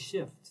on the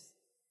shifts,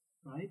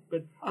 right?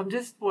 But I'm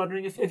just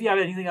wondering if you have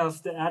anything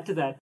else to add to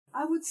that.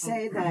 I would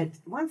say that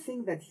one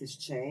thing that has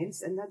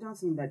changed, and I don't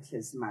think that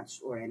has much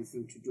or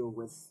anything to do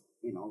with,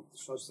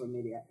 social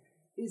media,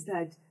 is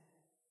that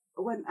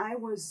when I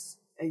was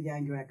a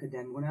younger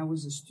academic, when I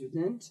was a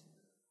student,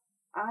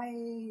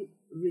 I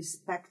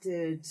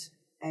respected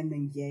and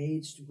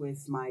engaged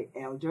with my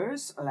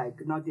elders,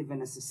 not even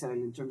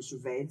necessarily in terms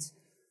of age.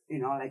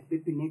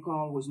 Pippi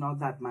Nicol was not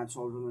that much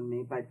older than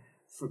me, but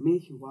for me,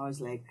 he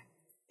was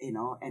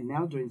an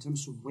elder in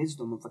terms of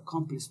wisdom, of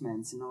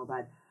accomplishments and all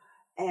that.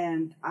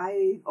 And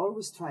I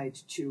always tried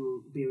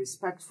to be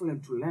respectful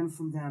and to learn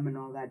from them and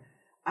all that.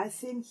 I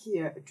think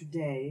here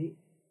today,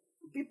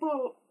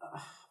 people,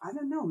 I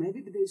don't know,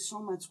 maybe there's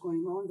so much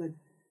going on that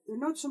they're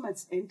not so much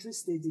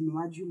interested in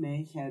what you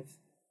may have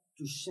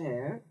to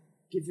share,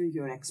 given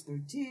your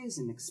expertise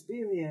and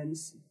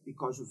experience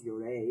because of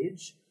your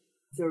age.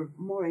 They're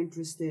more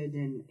interested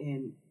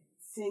in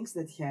things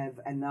that have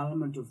an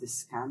element of the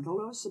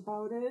scandalous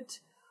about it.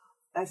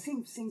 I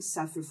think things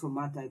suffer from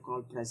what I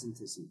call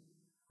presentism.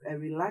 A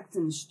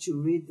reluctance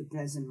to read the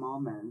present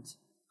moment,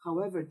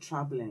 however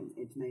troubling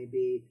it may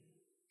be,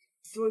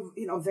 through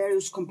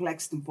various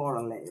complex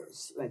temporal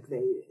layers.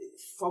 They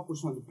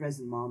focus on the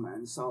present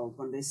moment. So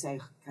when they say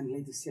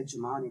Canlit is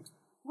hegemonic,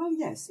 well,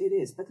 yes, it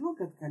is. But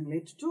look at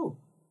Canlit too.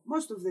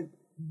 Most of the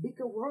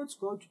bigger words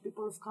go to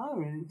people of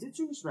color and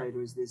indigenous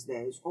writers these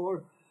days,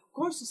 or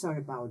courses are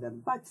about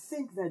them. But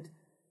think that,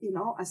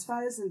 as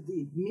far as in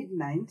the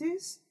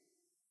mid-90s,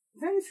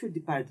 very few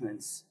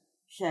departments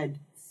had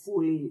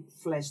fully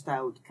fleshed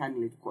out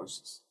Canlit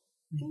courses.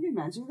 Can you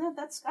imagine that?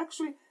 That's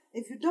actually,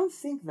 if you don't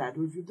think that,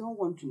 or if you don't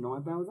want to know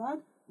about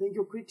that, then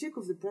your critique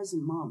of the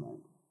present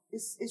moment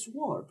is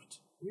warped,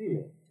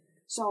 really.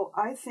 So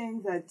I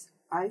think that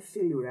I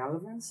feel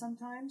irrelevant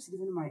sometimes,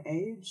 given my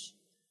age.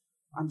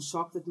 I'm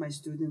shocked that my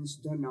students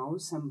don't know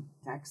some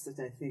texts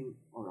that I think,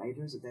 or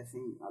writers that I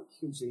think are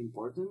hugely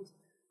important.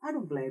 I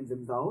don't blame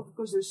them, though,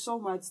 because there's so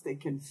much they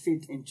can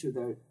fit into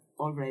their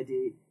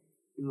already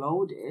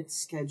loaded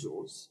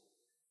schedules.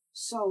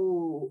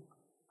 So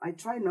I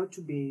try not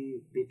to be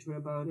bitter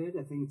about it.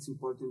 I think it's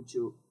important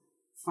to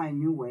find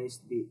new ways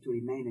to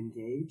remain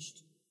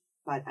engaged.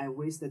 But I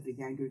wish that the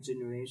younger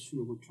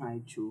generation would try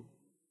to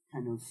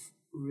kind of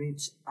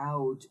reach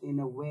out in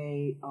a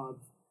way of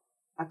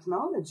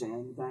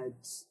acknowledging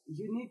that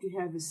you need to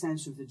have a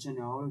sense of the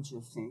genealogy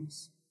of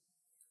things.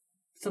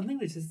 Something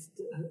that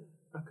just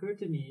occurred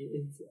to me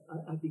is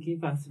I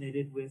became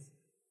fascinated with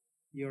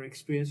your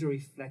experience or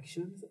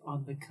reflections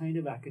on the kind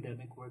of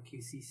academic work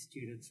you see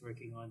students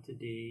working on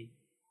today,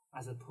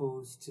 as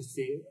opposed to,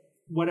 say,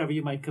 whatever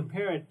you might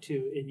compare it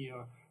to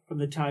from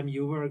the time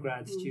you were a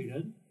grad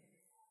student.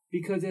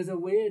 Because there's a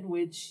way in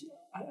which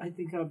I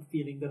think I'm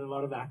feeling that a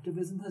lot of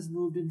activism has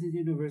moved into the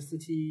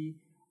university.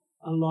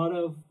 A lot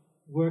of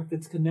work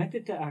that's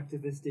connected to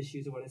activist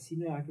issues, or what I've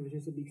seen in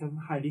activists, have become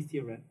highly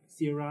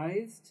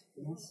theorized,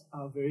 yes,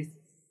 very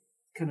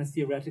kind of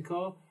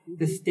theoretical.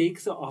 The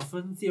stakes are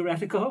often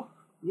theoretical.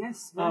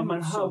 Yes. And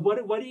what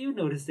are you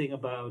noticing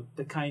about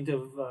the kind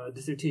of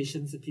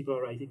dissertations that people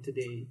are writing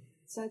today?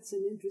 That's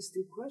an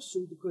interesting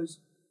question, because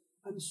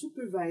I'm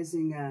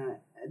supervising a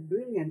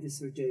brilliant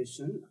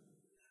dissertation,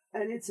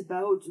 and it's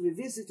about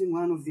revisiting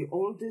one of the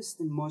oldest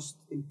and most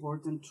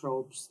important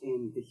tropes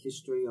in the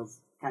history of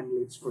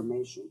Canlit's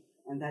formation,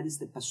 and that is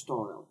the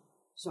pastoral.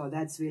 So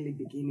that's really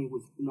beginning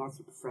with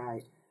Northrop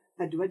Frye.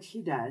 But what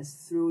he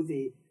does through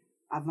the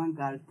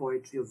avant-garde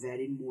poetry of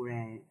Erin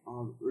Murray,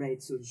 of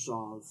Rachel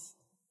Zolf,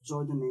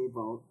 Jordan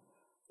Abel,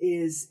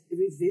 is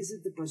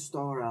revisit the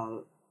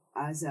pastoral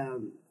as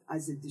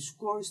a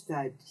discourse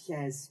that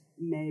has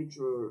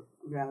major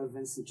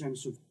relevance in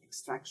terms of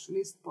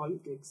extractionist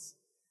politics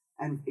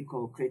and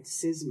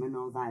eco-criticism and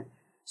all that.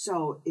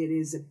 So it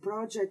is a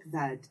project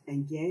that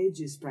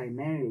engages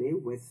primarily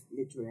with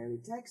literary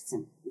texts,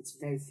 and it's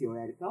very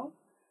theoretical,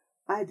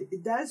 but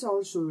it does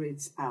also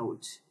reach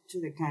out to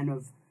the kind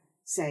of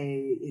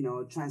say,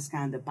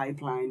 Transcanada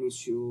pipeline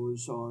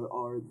issues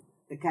or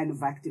the kind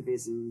of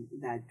activism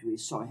that we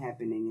saw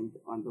happening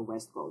on the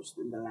West Coast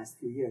in the last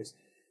few years.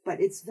 But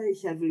it's very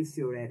heavily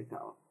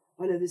theoretical.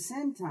 But at the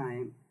same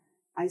time,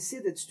 I see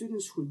that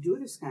students who do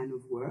this kind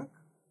of work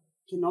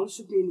can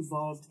also be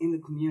involved in the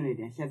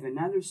community. I have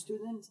another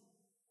student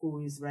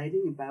who is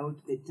writing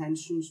about the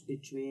tensions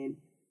between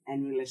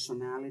and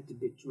relationality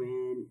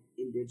between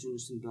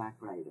Indigenous and Black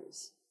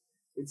writers,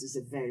 which is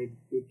a very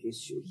big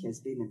issue. It has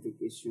been a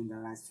big issue in the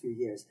last few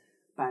years.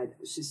 But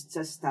she's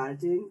just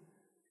starting,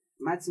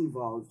 much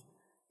involved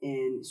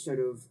in sort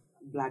of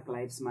Black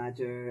Lives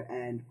Matter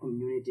and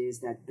communities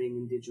that bring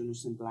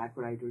Indigenous and Black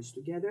writers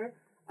together,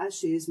 as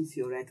she is in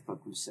theoretical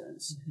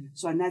concerns.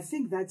 So, and I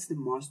think that's the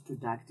most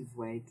productive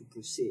way to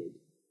proceed,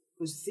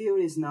 because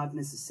theory is not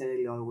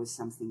necessarily always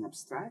something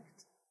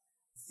abstract.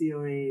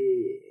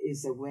 Theory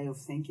is a way of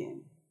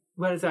thinking.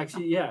 Well, it's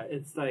actually,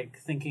 it's like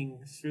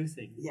thinking through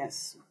things.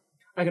 Yes.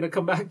 I'm going to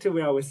come back to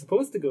where I was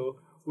supposed to go,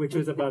 which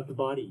was about the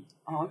body.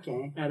 Oh,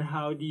 okay. And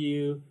how do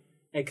you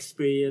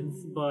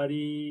experience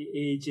body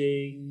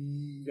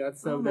aging?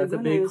 That's a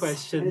big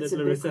question that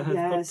Larissa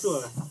has put to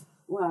us.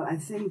 Well, I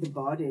think the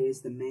body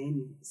is the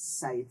main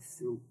site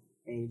through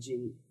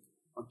aging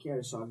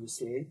occurs,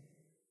 obviously.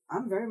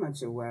 I'm very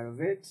much aware of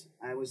it.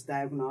 I was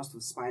diagnosed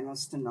with spinal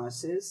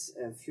stenosis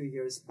a few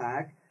years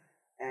back,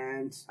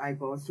 and I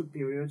go through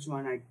periods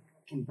when I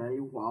can barely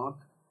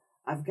walk.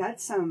 I've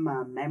got some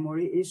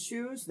memory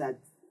issues that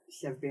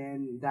have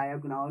been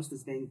diagnosed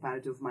as being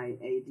part of my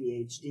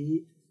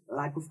ADHD,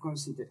 lack of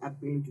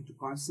ability to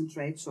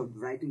concentrate, so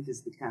writing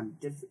has become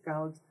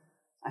difficult.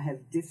 I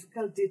have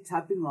difficulty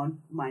tapping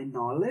on my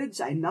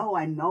knowledge. I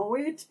know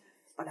it,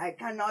 but I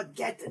cannot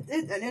get at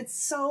it, and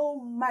it's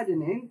so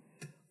maddening.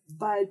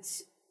 But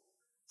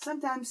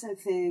sometimes I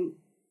think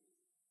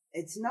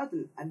it's not.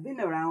 I've been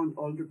around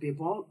older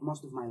people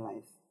most of my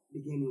life,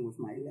 beginning with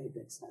my late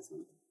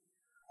ex-husband.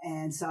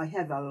 And so I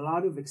have a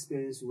lot of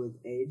experience with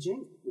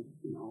aging,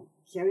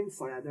 caring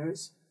for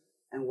others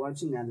and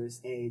watching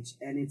others age,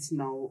 and it's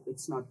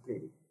not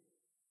pretty.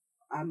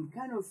 I'm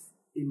kind of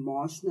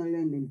emotionally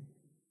and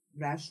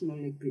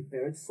rationally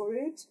prepared for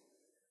it,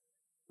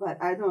 but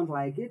I don't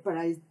like it. But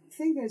I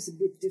think there's a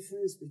big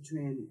difference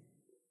between,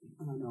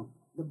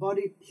 the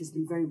body has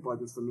been very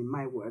important for me in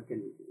my work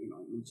and,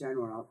 in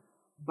general,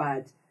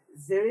 but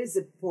there is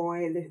a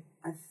point that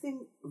I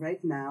think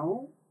right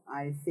now,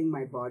 I think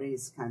my body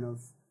is kind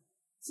of,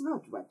 it's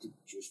not what it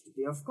used to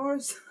be, of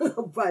course,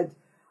 but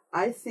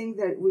I think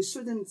that we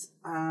shouldn't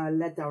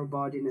let our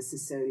body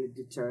necessarily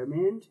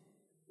determine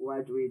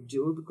what we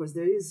do, because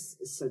there is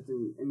a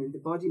certain, the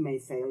body may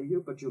fail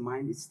you, but your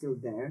mind is still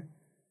there.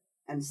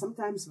 And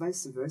sometimes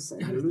vice versa.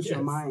 You lose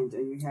your mind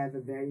and you have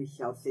a very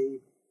healthy,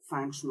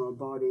 functional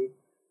body.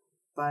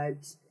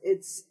 But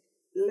it's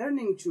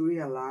learning to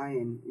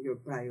realign your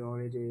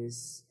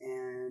priorities,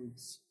 and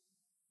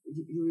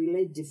you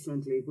relate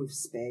differently with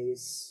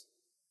space.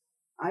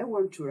 I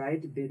want to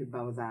write a bit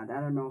about that. I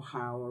don't know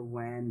how or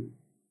when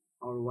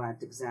or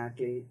what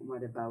exactly,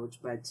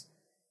 but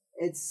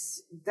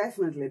it's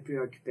definitely a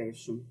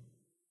preoccupation.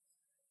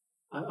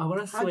 I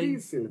want to swing. How do you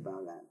feel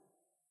about that?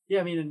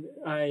 Yeah,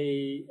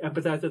 I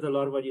empathize with a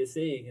lot of what you're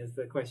saying. Is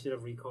the question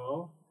of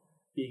recall,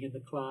 being in the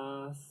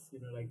class,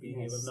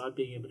 not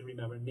being able to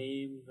remember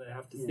names. I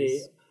have to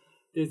say,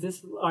 there's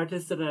this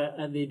artist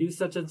and they do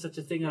such and such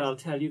a thing, and I'll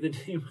tell you the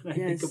name when I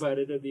think about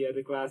it in the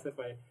other class. If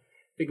I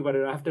think about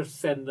it, I have to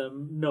send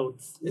them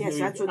notes. Yes,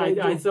 that's what I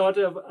do. I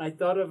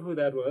thought of who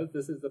that was.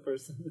 This is the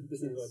person.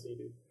 This is what they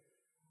do.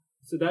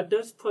 So that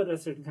does put a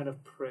certain kind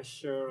of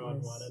pressure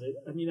on one.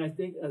 And I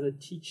think as a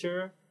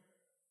teacher,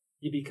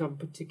 you become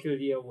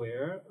particularly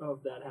aware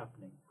of that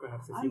happening.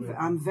 Perhaps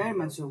I'm very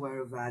much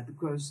aware of that,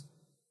 because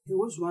there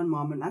was one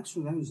moment,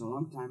 actually that was a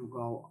long time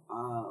ago,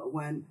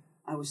 when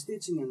I was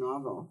teaching a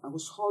novel. I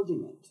was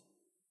holding it,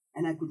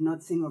 and I could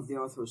not think of the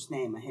author's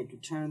name. I had to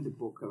turn the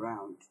book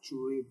around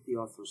to read the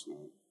author's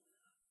name.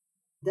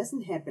 It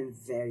doesn't happen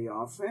very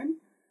often,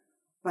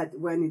 but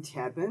when it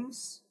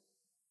happens,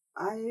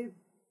 I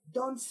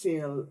don't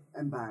feel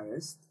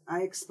embarrassed.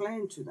 I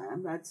explain to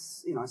them.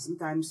 That's,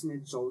 sometimes in a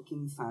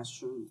joking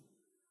fashion,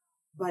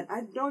 but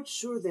I'm not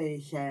sure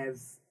they have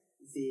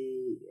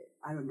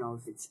I don't know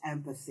if it's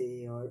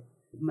empathy or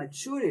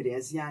maturity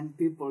as young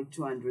people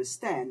to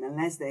understand,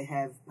 unless they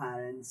have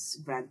parents,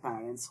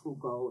 grandparents who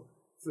go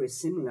through a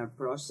similar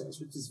process,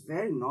 which is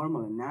very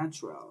normal and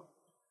natural.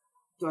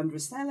 To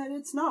understand that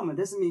it's normal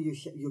doesn't mean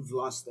you've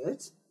lost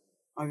it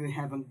or you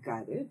haven't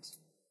got it,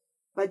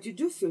 but you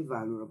do feel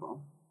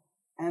vulnerable.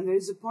 And there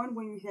is a point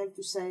when you have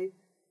to say,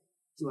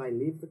 do I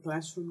leave the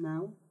classroom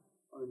now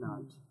or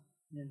not?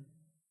 Yeah.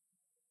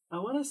 I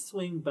want to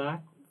swing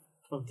back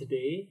from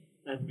today,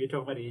 and we're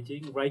talking about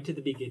aging, right to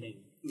the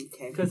beginning.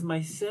 Okay. Because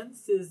my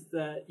sense is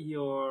that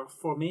your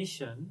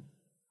formation,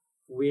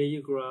 where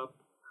you grew up,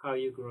 how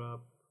you grew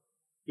up,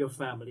 your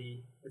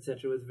family,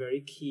 etc., was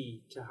very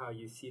key to how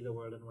you see the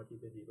world and what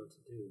you've been able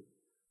to do.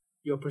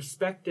 your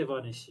perspective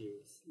on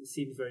issues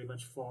seems very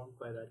much formed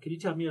by that. Could you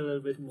tell me a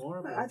little bit more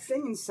about I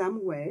think in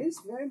some ways,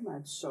 very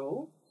much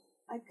so.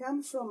 I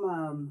come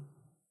from,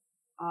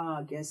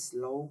 I guess,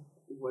 low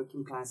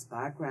working class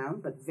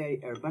background, but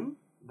very urban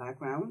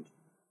background.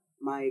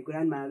 My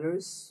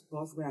grandmothers,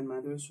 both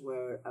grandmothers,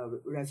 were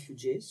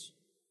refugees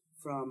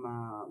from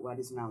what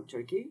is now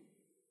Turkey,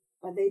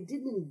 but they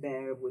didn't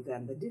bear with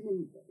them. They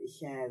didn't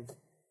have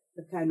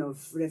the kind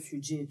of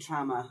refugee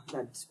trauma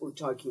that we're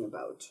talking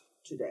about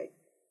today.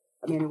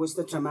 I mean, it was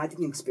the traumatic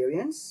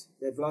experience.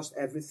 They've lost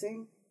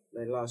everything.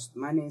 They lost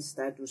money,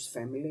 status,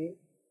 family.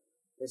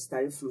 They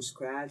started from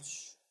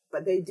scratch.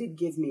 But they did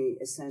give me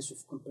a sense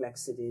of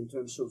complexity in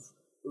terms of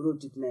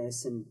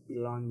rootedness and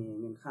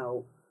belonging and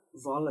how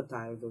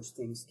volatile those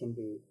things can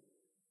be.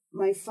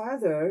 My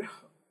father,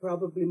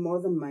 probably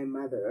more than my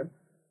mother,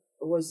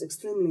 was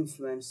extremely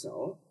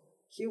influential.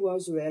 He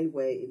was a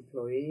railway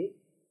employee.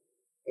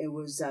 He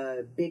was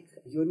a big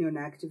union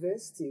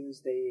activist. He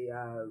was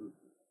the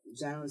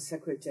general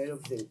secretary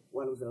of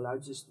one of the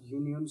largest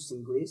unions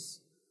in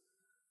Greece,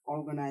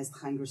 organized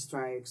hunger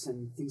strikes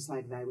and things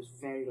like that. It was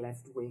very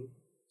left-wing.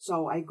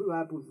 So I grew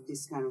up with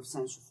this kind of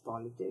sense of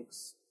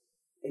politics.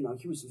 You know,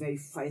 he was a very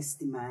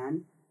feisty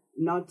man,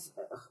 not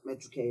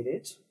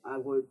educated.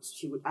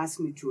 He would ask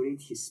me to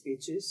read his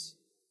speeches,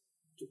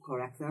 to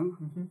correct them.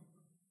 Mm-hmm.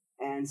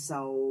 And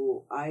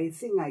so I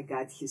think I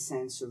got his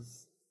sense of,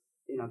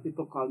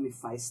 people call me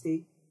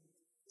feisty.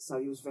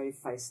 So he was very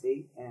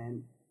feisty,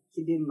 and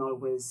he didn't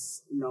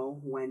always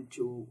know when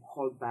to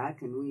hold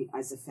back. And we,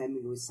 as a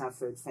family, we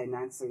suffered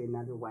financially and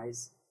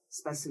otherwise,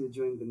 especially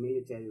during the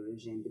military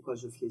regime,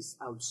 because of his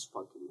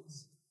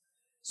outspokenness.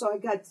 So I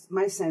got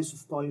my sense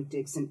of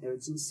politics and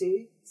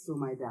urgency through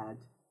my dad.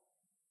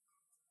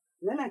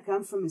 Then I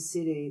come from a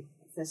city,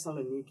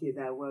 Thessaloniki,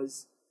 that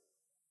was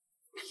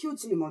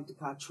hugely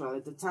multicultural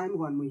at the time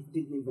when we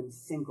didn't even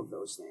think of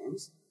those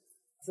things.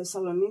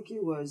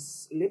 Thessaloniki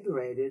was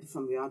liberated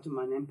from the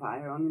Ottoman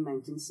Empire only in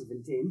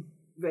 1917,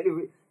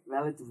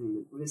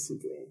 relatively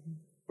recently.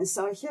 And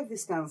so I have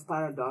this kind of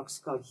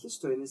paradoxical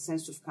history in the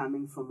sense of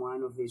coming from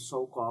one of the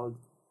so-called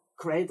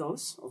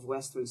cradles of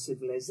Western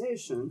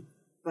civilization,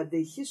 but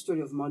the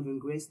history of modern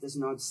Greece does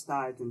not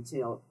start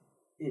until,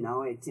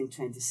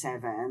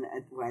 1827,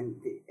 when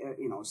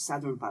the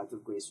southern part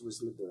of Greece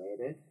was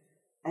liberated.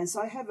 And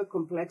so I have a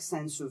complex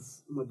sense of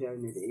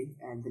modernity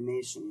and the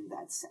nation in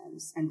that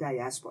sense, and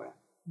diaspora.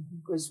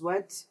 Because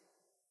what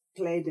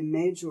played a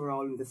major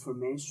role in the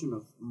formation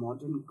of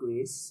modern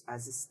Greece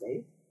as a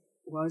state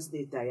was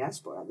the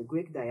diaspora. The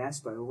Greek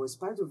diaspora was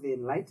part of the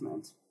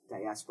Enlightenment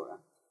diaspora.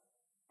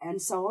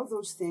 And so all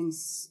those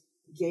things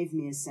gave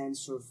me a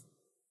sense of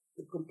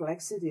the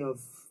complexity of,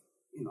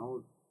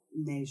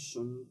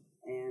 nation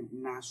and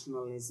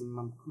nationalism.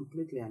 I'm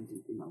completely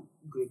anti,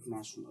 Greek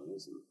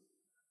nationalism.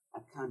 I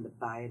can't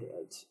abide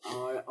it.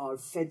 Or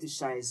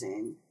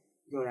fetishizing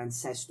your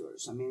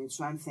ancestors. I mean, it's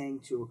one thing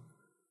to,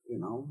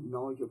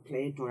 know your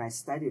Plato, or I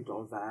studied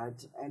all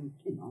that, and,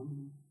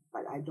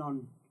 but I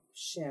don't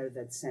share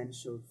that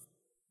sense of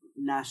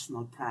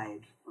national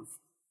pride of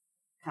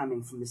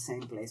coming from the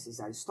same place as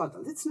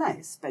Aristotle. It's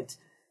nice, but,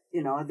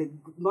 the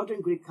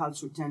modern Greek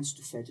culture tends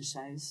to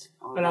fetishize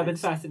all But that. I've been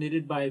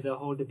fascinated by the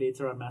whole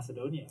debate around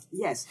Macedonia.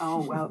 Yes.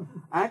 Oh, well,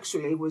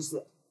 actually, it was,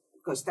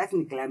 because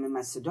technically I'm a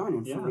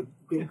Macedonian from the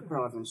Greek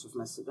province of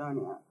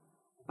Macedonia,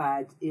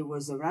 but it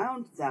was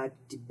around that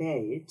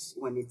debate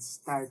when it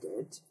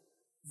started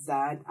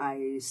that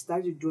I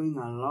started doing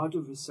a lot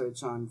of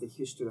research on the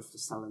history of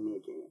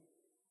Thessaloniki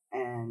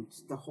and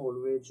the whole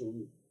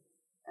region.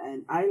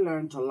 And I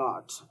learned a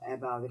lot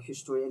about the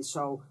history. And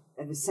so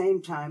at the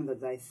same time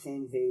that I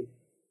think the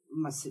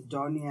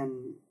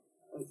Macedonian,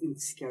 in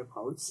scare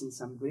quotes, in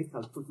some Greek,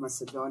 I'll put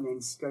Macedonia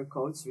in scare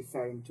quotes,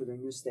 referring to the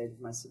new state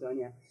of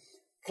Macedonia,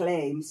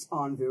 claims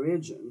on the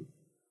region,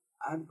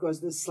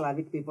 because the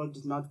Slavic people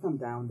did not come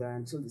down there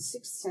until the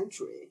 6th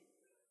century.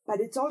 But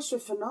it's also a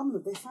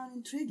phenomenon they found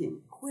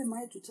intriguing. Who am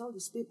I to tell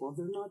these people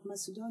they're not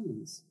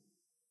Macedonians?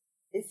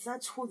 If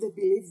that's who they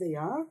believe they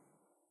are,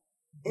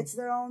 it's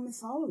their own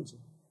mythology.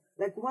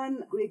 Like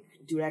one Greek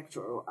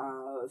director,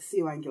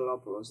 Theo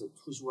Angelopoulos,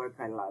 whose work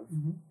I love,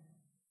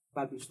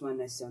 published one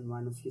essay on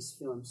one of his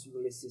films,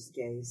 Ulysses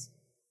Gaze,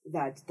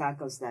 that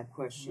tackles that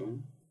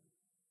question.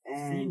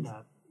 And Seen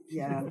that.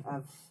 yeah,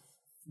 I've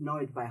know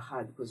it by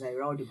heart because I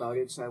wrote about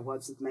it, so I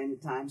watched it many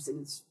times,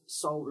 and it's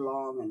so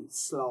long and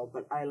slow,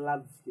 but I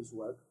love his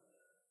work.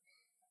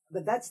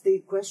 But that's the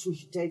question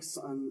he takes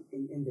on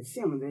in the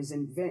film. There's a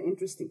very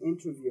interesting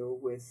interview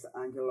with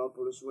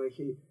Angelopoulos where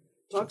he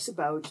talks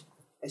about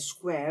a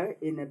square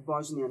in a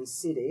Bosnian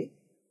city.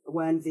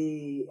 When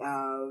the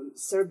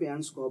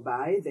Serbians go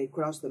by, they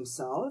cross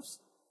themselves.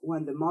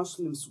 When the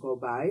Muslims go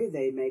by,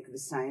 they make the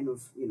sign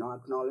of,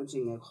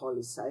 acknowledging a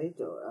holy site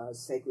or a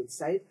sacred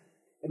site.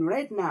 And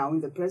right now, in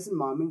the present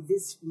moment,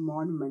 this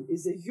monument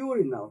is a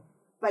urinal,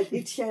 but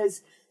it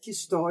has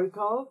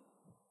historical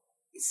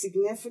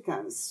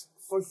significance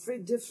for 3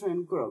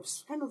 different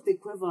groups, kind of the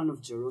equivalent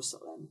of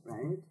Jerusalem,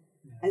 right?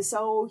 Yeah. And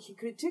so he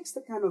critiques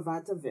the kind of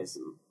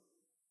atavism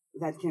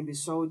that can be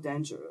so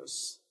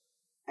dangerous.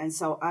 And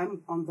so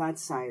I'm on that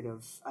side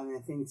of, I mean,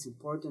 I think it's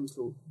important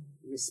to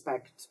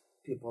respect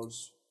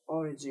people's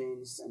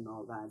origins and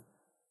all that.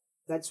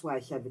 That's why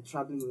I have a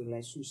troubling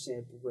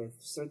relationship with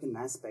certain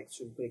aspects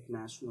of Greek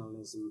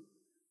nationalism,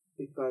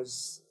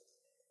 because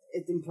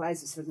it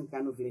implies a certain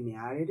kind of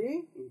linearity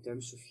in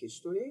terms of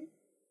history.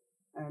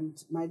 And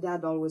my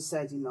dad always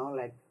said,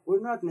 like,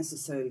 we're not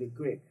necessarily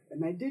Greek.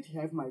 And I did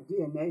have my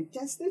DNA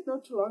tested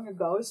not too long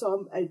ago,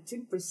 so I'm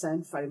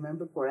 18%, if I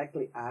remember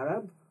correctly,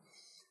 Arab.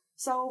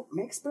 So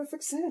makes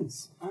perfect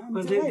sense. I'm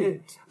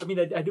delighted. I mean,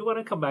 I do want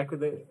to come back with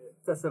the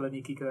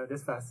Thessaloniki because I'm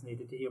just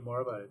fascinated to hear more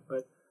about it.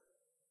 But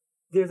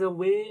there's a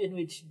way in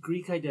which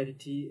Greek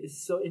identity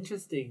is so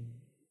interesting.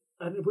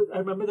 And I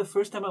remember the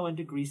first time I went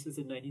to Greece was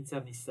in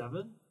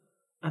 1977.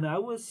 And I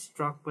was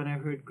struck when I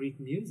heard Greek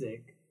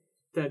music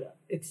that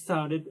it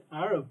sounded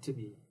Arab to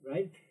me,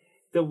 right?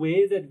 The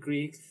way that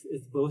Greece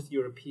is both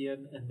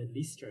European and Middle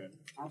Eastern.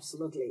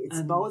 Absolutely.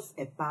 It's both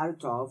a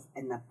part of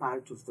and a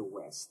part of the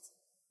West.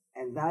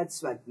 And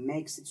that's what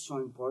makes it so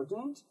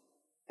important.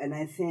 And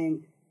I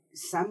think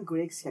some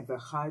Greeks have a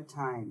hard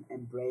time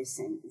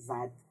embracing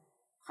that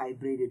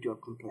hybridity or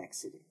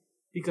complexity.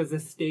 Because the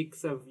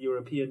stakes of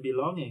European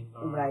belonging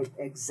are... Right,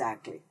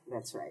 exactly.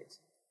 That's right.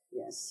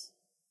 Yes.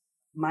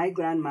 My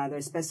grandmother,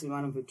 especially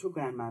one of the two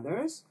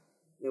grandmothers,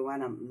 the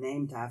one I'm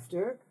named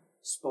after,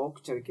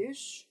 spoke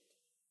Turkish.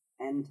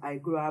 And I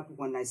grew up,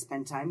 when I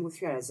spent time with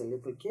her as a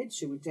little kid,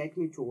 she would take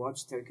me to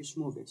watch Turkish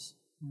movies.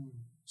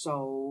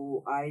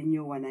 So I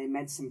knew when I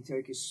met some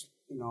Turkish,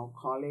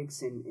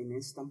 colleagues in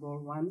Istanbul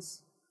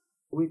once,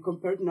 we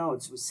compared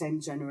notes with same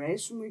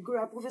generation. We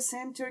grew up with the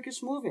same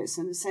Turkish movies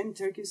and the same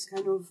Turkish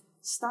kind of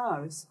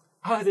stars.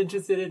 I was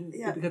interested in,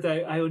 because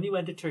I only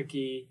went to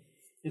Turkey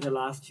in the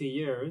last 2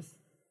 years.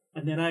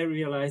 And then I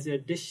realized there are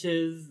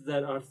dishes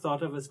that are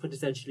thought of as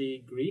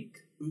quintessentially Greek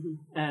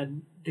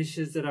and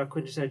dishes that are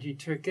quintessentially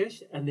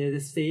Turkish, and they're the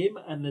same,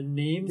 and the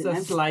names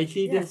are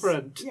slightly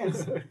different.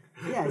 Yes,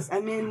 yes. I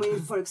mean,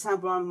 for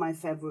example, one of my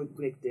favorite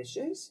Greek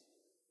dishes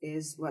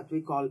is what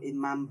we call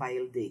imam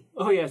baildi.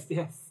 Oh, yes.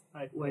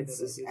 Which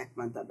is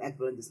eggplant.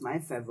 Eggplant is my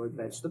favorite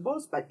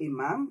vegetables, but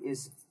imam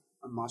is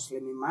a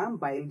Muslim imam.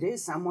 Baildi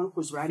is someone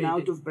who's run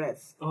out of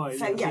breath. Oh,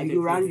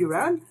 you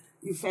run,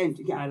 you faint.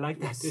 Yeah, I like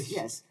that dish.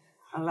 Yes.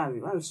 I love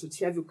it. I should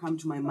have you come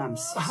to my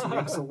mom's. She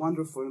makes a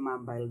wonderful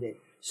imam baildi.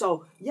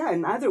 So,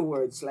 in other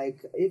words,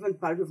 like, even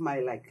part of my,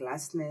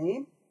 last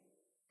name,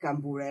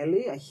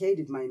 Kambureli, I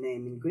hated my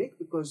name in Greek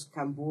because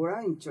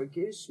Kambura in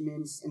Turkish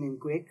means, and in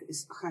Greek,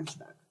 is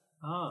hunchback.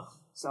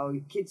 So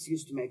kids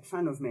used to make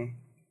fun of me.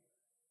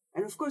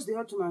 And of course, the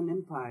Ottoman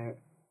Empire,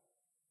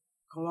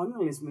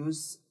 colonialism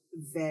was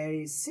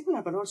very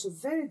similar, but also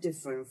very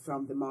different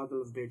from the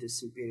model of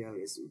British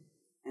imperialism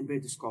and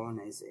British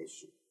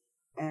colonization.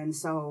 And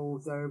so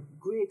there are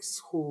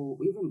Greeks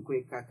even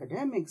Greek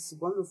academics,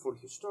 wonderful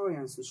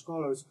historians and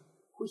scholars,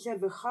 who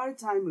have a hard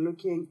time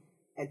looking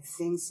at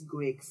things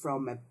Greek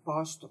from a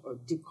post or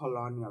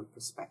decolonial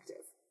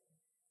perspective.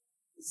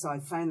 So I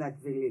find that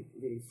really,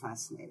 really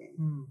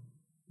fascinating.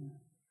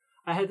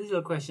 I had this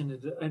little question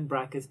in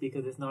brackets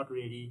because it's not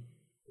really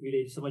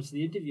related so much to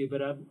the interview,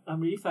 but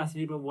I'm really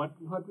fascinated by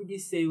what would you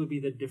say would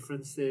be the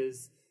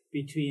differences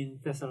between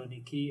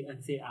Thessaloniki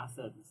and, say,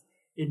 Athens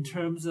in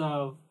terms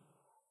of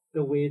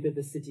the way that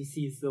the city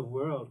sees the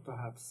world,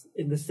 perhaps,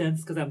 in the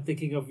sense, because I'm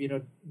thinking of,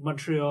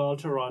 Montreal,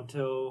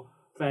 Toronto,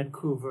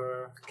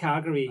 Vancouver,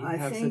 Calgary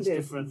have such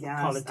different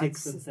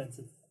politics and sense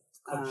of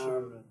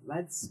culture.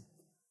 That's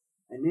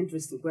an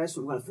interesting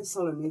question. Well,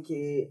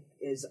 Thessaloniki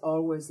is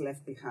always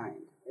left behind.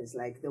 It's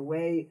like the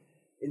way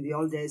in the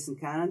old days in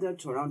Canada,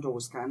 Toronto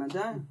was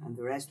Canada, and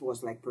the rest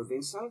was like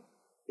provincial.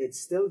 It's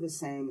still the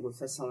same with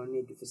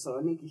Thessaloniki.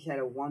 Thessaloniki had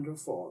a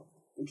wonderful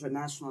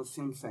international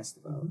film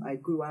festival. I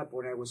grew up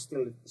when I was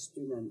still a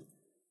student.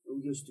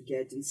 We used to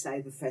get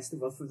inside the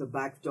festival through the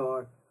back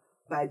door,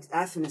 but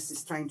Athens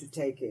is trying to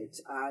take it.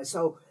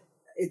 So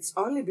it's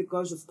only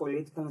because of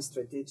political and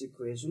strategic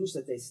reasons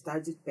that they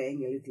started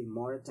paying a little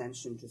more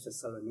attention to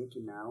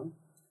Thessaloniki now.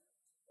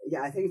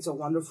 Yeah, I think it's a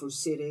wonderful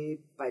city,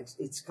 but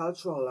its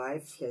cultural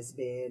life has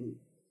been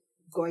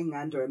going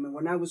under. I mean,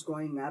 when I was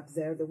growing up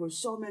there were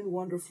so many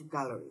wonderful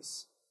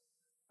galleries.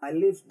 I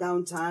lived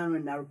downtown,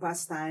 and our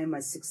pastime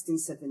at 16,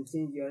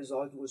 17 years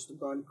old was to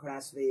go and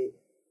crash the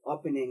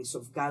openings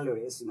of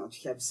galleries,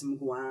 to have some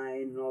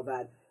wine and all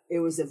that. It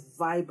was a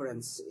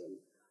vibrant scene.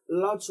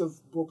 Lots of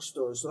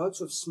bookstores,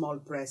 lots of small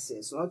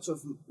presses, lots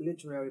of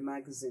literary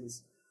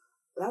magazines.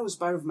 That was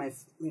part of my,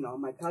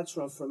 my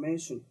cultural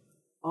formation.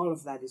 All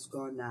of that is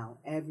gone now.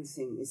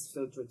 Everything is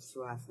filtered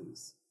through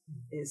Athens.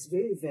 It's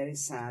really very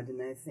sad,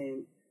 and I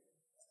think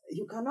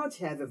you cannot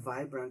have a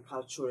vibrant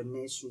culture and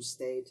nation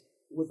state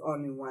with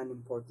only one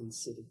important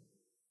city.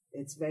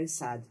 It's very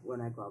sad when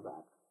I go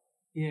back.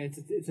 Yeah,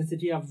 it's a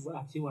city I've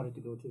actually wanted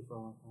to go to for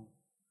a long time.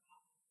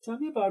 Tell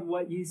me about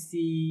what you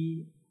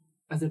see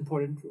as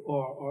important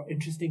or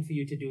interesting for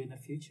you to do in the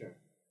future,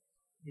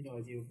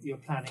 as you're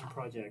planning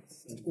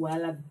projects.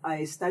 Well,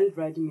 I started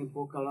writing a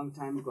book a long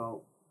time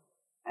ago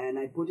And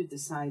I put it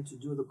aside to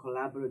do the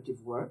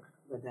collaborative work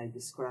that I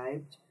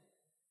described.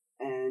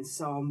 And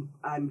so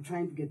I'm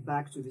trying to get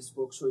back to this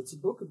book. So it's a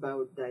book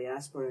about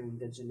diaspora and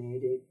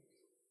indigeneity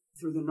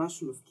through the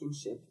notion of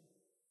kinship.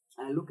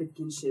 I look at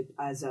kinship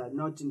as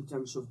not in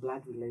terms of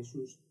blood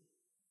relations,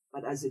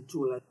 but as a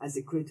tool, as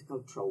a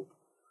critical trope,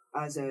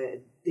 as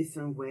a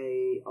different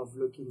way of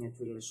looking at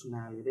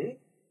relationality.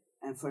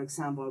 And for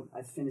example,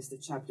 I finished a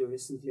chapter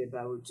recently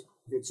about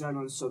the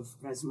Journals of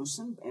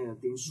Rasmussen,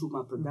 the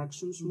Insuma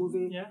Productions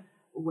movie,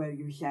 where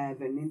you have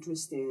an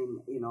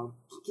interesting,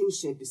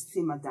 kinship is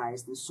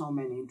thematized in so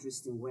many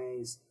interesting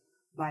ways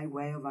by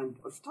way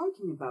of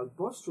talking about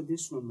both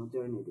tradition and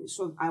modernity.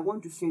 So I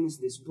want to finish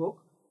this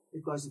book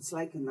because it's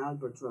like an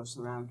albatross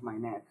around my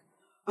neck,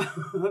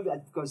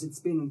 because it's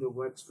been in the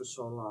works for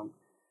so long.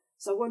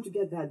 So I want to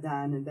get that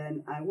done, and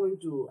then I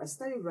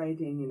started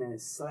writing in a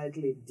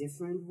slightly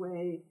different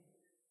way,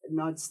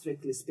 not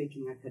strictly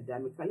speaking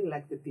academically,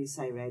 like the piece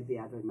I read the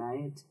other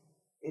night.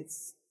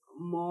 It's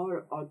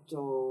more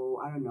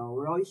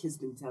Roy has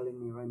been telling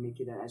me, Roy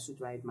Mickey, that I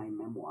should write my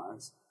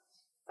memoirs.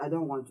 I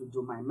don't want to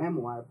do my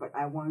memoir, but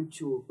I want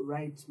to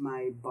write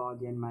my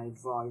body and my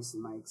voice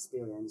and my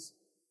experience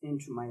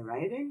into my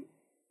writing.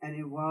 And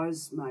it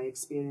was my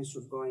experience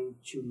of going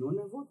to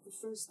Nunavut the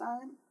first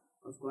time,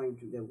 of going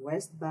to the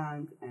West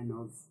Bank, and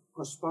of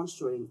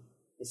co-sponsoring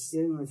a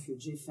Syrian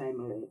refugee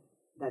family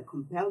that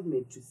compelled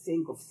me to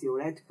think of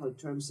theoretical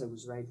terms I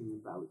was writing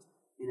about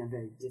in a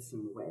very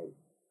different way.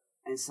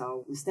 And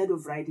so instead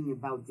of writing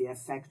about the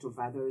effect of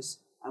others,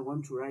 I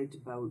want to write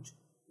about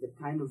the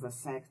kind of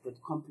effect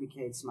that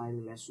complicates my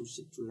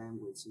relationship to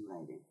language and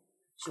writing.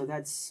 So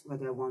that's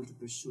what I want to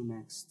pursue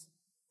next.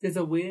 There's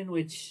a way in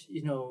which,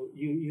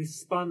 you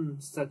spun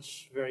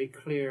such very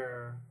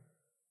clear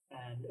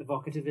and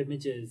evocative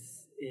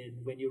images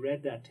when you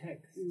read that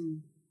text.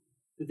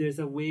 But there's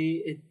a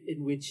way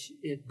in which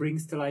it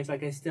brings to life,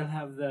 like I still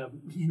have the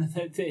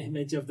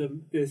image of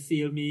the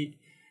seal meat,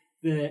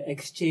 the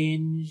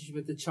exchange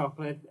with the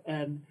chocolate.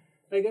 And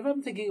like if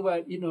I'm thinking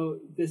about,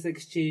 this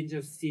exchange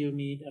of seal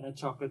meat and a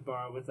chocolate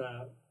bar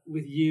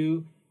with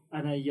you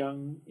and a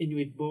young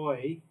Inuit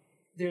boy,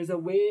 there's a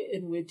way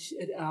in which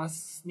it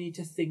asks me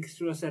to think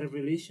through a set of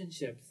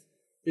relationships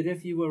that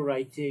if you were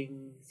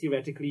writing,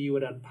 theoretically, you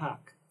would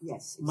unpack.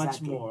 Yes, exactly.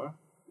 Much more.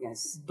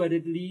 Yes. But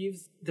it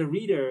leaves the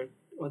reader,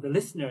 or the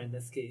listener in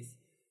this case,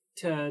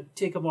 to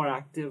take a more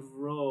active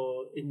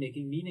role in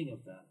making meaning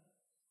of that.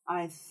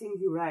 I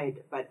think you're right,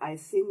 but I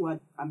think what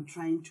I'm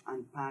trying to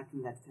unpack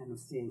in that kind of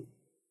thing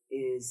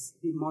is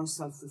be more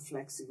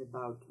self-reflexive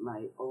about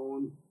my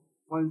own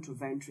point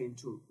of entry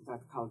into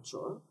that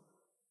culture.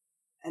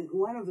 And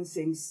one of the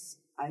things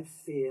I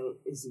feel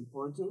is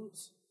important,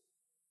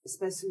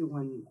 especially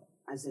when,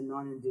 as a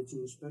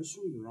non-Indigenous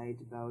person, you write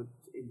about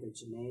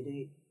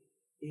indigeneity,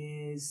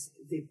 is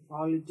the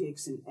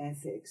politics and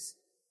ethics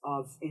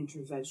of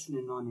intervention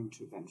and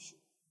non-intervention.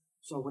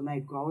 So when I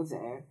go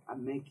there,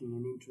 I'm making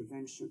an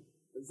intervention.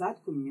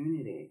 That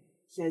community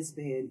has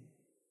been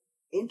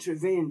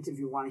intervened, if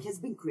you want, has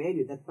been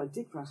created. That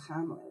particular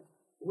hamlet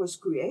was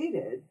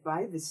created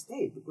by the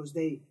state because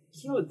they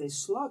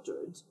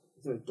slaughtered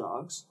their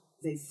dogs.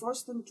 They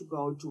forced them to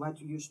go to what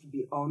used to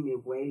be only a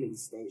whaling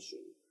station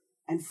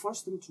and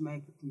forced them to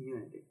make a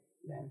community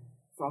there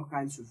for all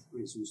kinds of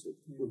reasons that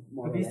we're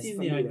more Have or you less seen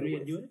The familiar Angry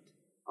with. Inuit?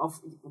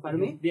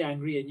 Pardon me? The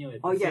Angry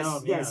Inuit. Oh,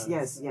 yes,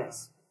 film,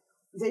 yes.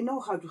 They know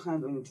how to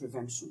handle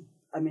intervention.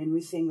 I mean,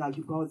 we think like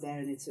you go there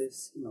and it's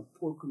a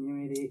poor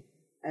community,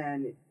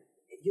 and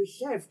you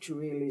have to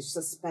really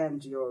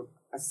suspend your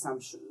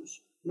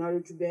assumptions in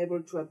order to be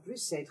able to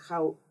appreciate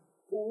how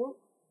poor,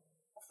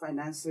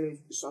 financially,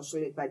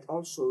 socially, but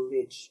also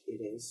rich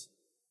it is,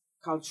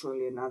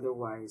 culturally and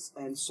otherwise.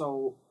 And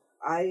so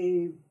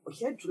I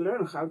had to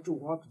learn how to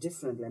walk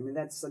differently. I mean,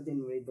 I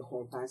didn't read the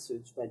whole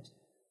passage, but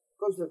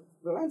because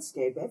the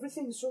landscape,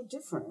 everything is so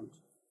different.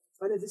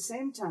 But at the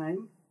same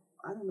time,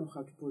 I don't know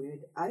how to put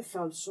it, I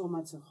felt so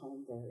much at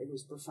home there. It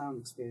was a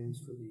profound experience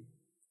for me.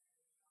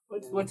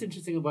 What's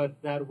interesting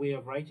about that way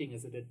of writing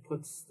is that it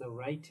puts the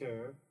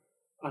writer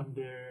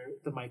under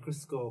the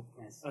microscope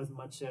as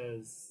much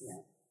as...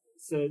 Yeah.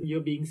 So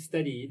you're being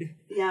studied.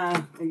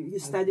 Yeah, you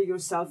study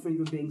yourself and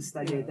you're being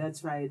studied. Yeah.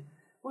 That's right.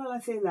 Well, I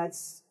think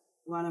that's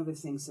one of the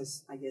things,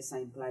 as I guess I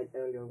implied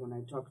earlier when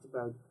I talked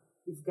about,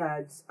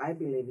 I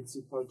believe it's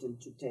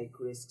important to take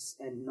risks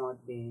and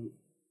not being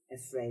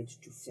afraid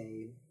to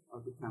fail or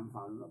become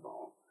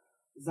vulnerable.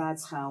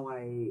 That's how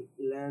I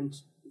learned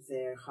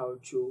there how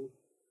to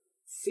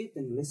fit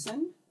and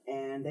listen.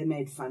 And they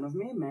made fun of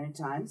me many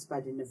times,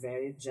 but in a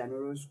very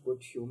generous,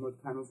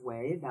 good-humored kind of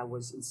way that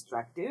was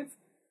instructive.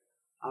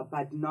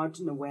 But not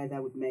in a way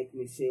that would make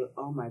me feel,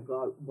 oh my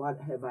God, what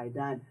have I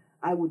done?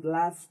 I would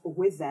laugh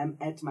with them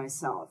at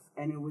myself,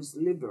 and it was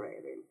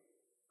liberating,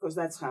 because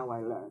that's how I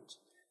learned.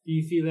 Do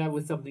you feel that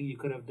was something you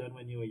could have done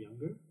when you were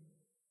younger?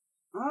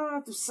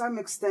 To some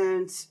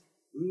extent,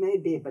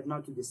 maybe, but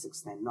not to this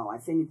extent. No, I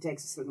think it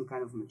takes a certain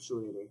kind of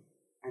maturity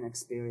and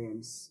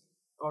experience,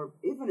 or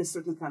even a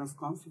certain kind of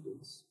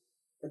confidence.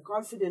 The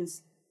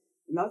confidence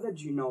not that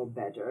you know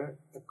better,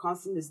 the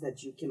confidence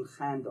that you can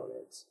handle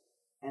it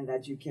and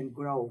that you can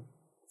grow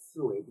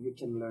through it, you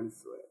can learn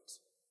through it,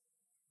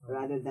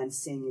 rather than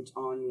seeing it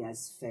only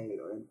as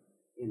failure. And,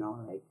 you know,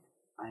 like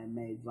I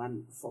made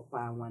one faux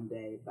pas one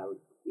day about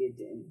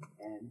eating,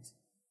 and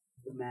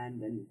the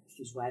man and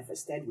his wife I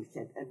stayed with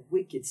had a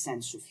wicked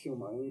sense of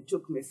humor, and it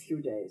took me a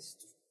few days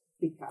to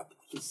pick up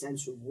his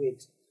sense of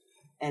wit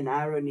and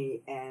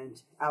irony,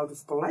 and out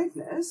of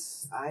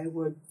politeness, I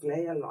would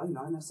play along,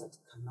 and I said,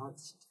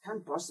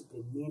 can't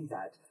possibly mean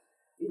that.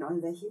 You know,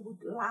 and then he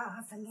would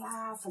laugh and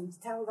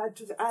tell that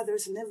to the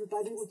others, and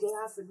everybody would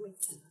laugh at me.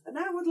 And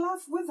I would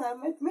laugh with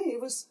them at me.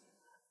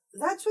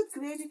 That's what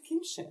created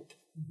kinship.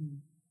 Mm-hmm.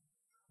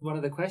 One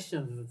of the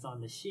questions that's on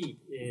the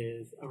sheet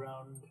is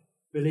around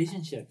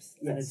relationships.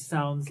 Yes. And it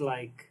sounds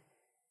like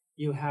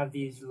you have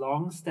these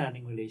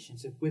long-standing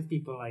relationships with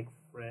people like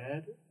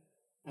Fred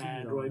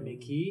and Roy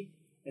McKee,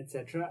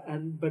 etc.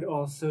 But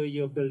also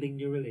you're building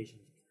new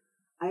relationships.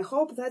 I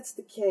hope that's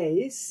the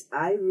case.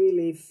 I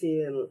really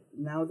feel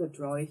now that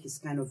Roy has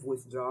kind of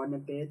withdrawn a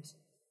bit,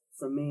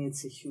 for me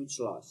it's a huge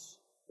loss.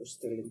 We're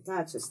still in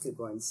touch, I still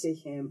go and see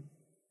him,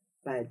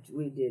 but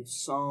we did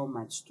so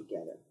much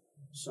together,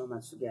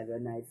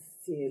 and I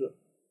feel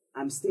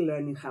I'm still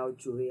learning how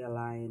to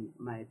realign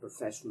my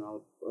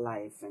professional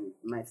life and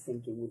my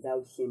thinking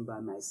without him by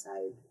my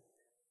side.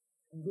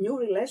 New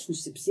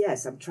relationships,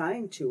 yes, I'm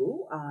trying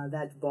to.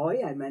 That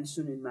boy I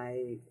mentioned in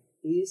my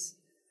piece,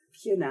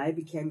 he and I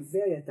became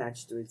very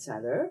attached to each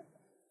other,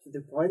 to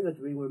the point that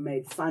we were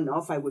made fun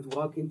of. I would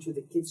walk into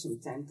the kitchen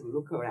tent and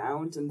look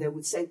around, and they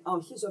would say, "Oh,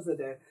 he's over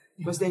there,"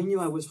 because they knew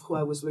who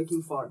I was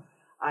looking for.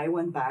 I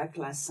went back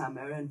last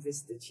summer and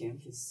visited him.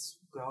 He's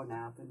grown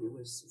up, and it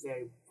was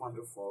very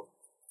wonderful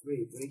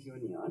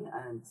reunion,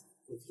 and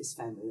with his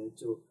family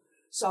too.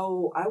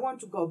 So I want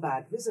to go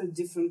back. These are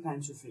different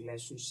kinds of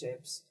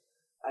relationships.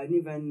 And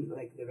even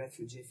like the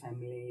refugee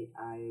family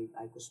I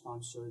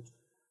co-sponsored,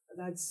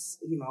 that's,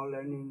 you know,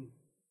 learning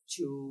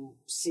to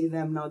see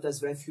them not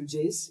as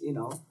refugees, you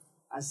know,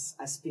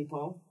 as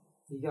people,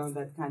 beyond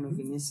that kind of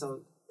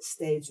initial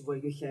stage where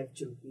you have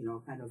to, you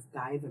know, kind of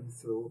guide them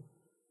through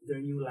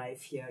their new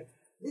life here.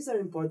 These are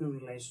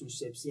important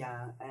relationships,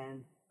 yeah,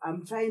 and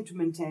I'm trying to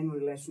maintain a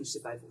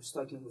relationship. I was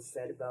talking with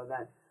Fred about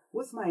that.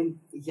 With my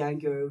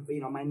younger, you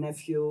know, my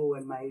nephew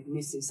and my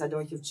nieces, I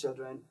don't have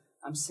children,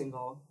 I'm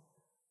single.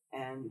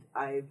 And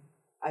I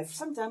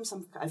sometimes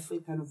I feel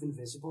kind of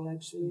invisible,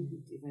 actually,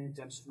 even in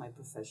terms of my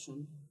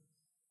profession.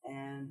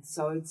 And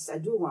so I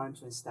do want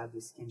to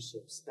establish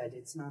kinships, but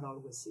it's not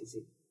always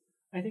easy.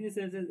 I think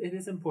it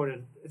is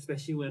important,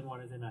 especially when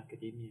one is in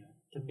academia,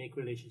 to make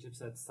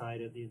relationships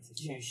outside of the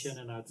institution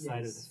and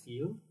outside of the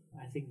field.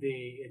 I think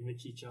they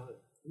enrich each other.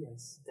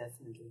 Yes,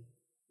 definitely.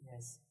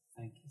 Yes.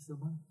 Thank you so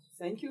much.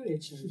 Thank you,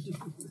 Richard.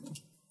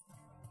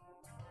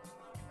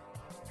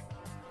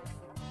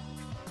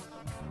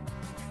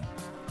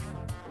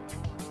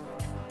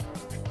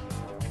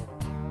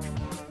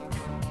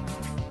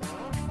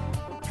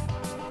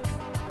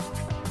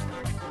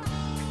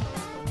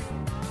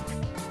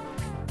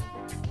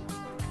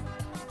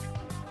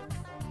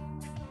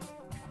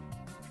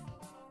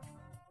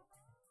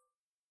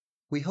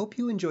 We hope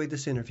you enjoyed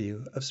this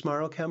interview of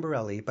Smarro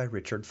Cambarelli by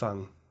Richard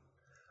Fung.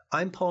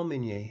 I'm Paul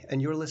Minier, and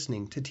you're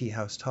listening to Tea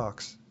House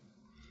Talks.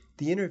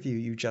 The interview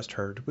you just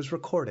heard was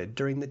recorded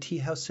during the Tea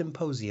House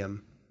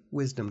Symposium,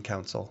 Wisdom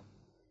Council.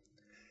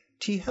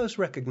 Tea House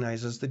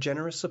recognizes the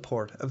generous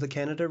support of the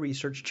Canada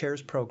Research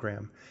Chairs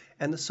Program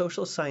and the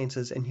Social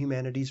Sciences and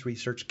Humanities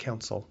Research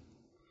Council.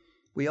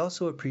 We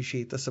also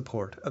appreciate the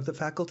support of the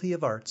Faculty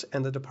of Arts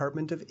and the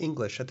Department of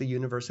English at the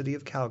University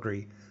of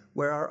Calgary,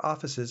 where our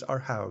offices are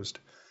housed,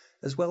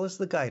 as well as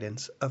the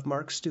guidance of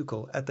Mark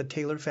Stukel at the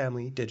Taylor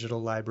Family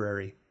Digital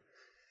Library.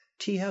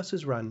 Tea House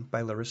is run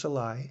by Larissa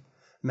Lai,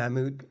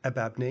 Mahmoud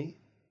Ababne,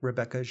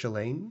 Rebecca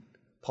Ghislaine,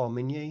 Paul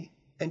Minier,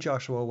 and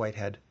Joshua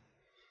Whitehead.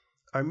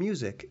 Our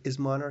music is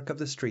Monarch of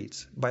the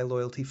Streets by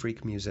Loyalty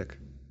Freak Music.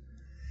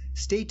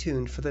 Stay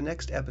tuned for the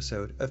next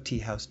episode of Tea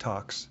House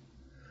Talks.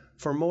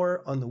 For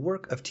more on the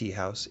work of Tea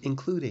House,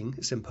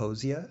 including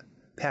symposia,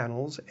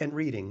 panels, and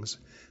readings,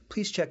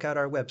 please check out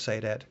our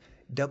website at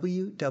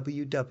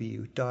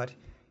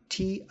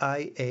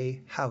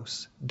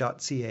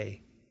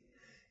www.tiahouse.ca.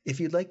 If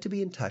you'd like to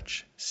be in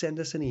touch, send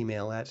us an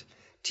email at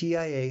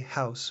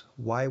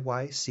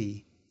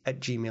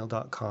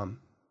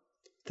tiahouseyc@gmail.com.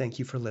 Thank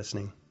you for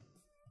listening.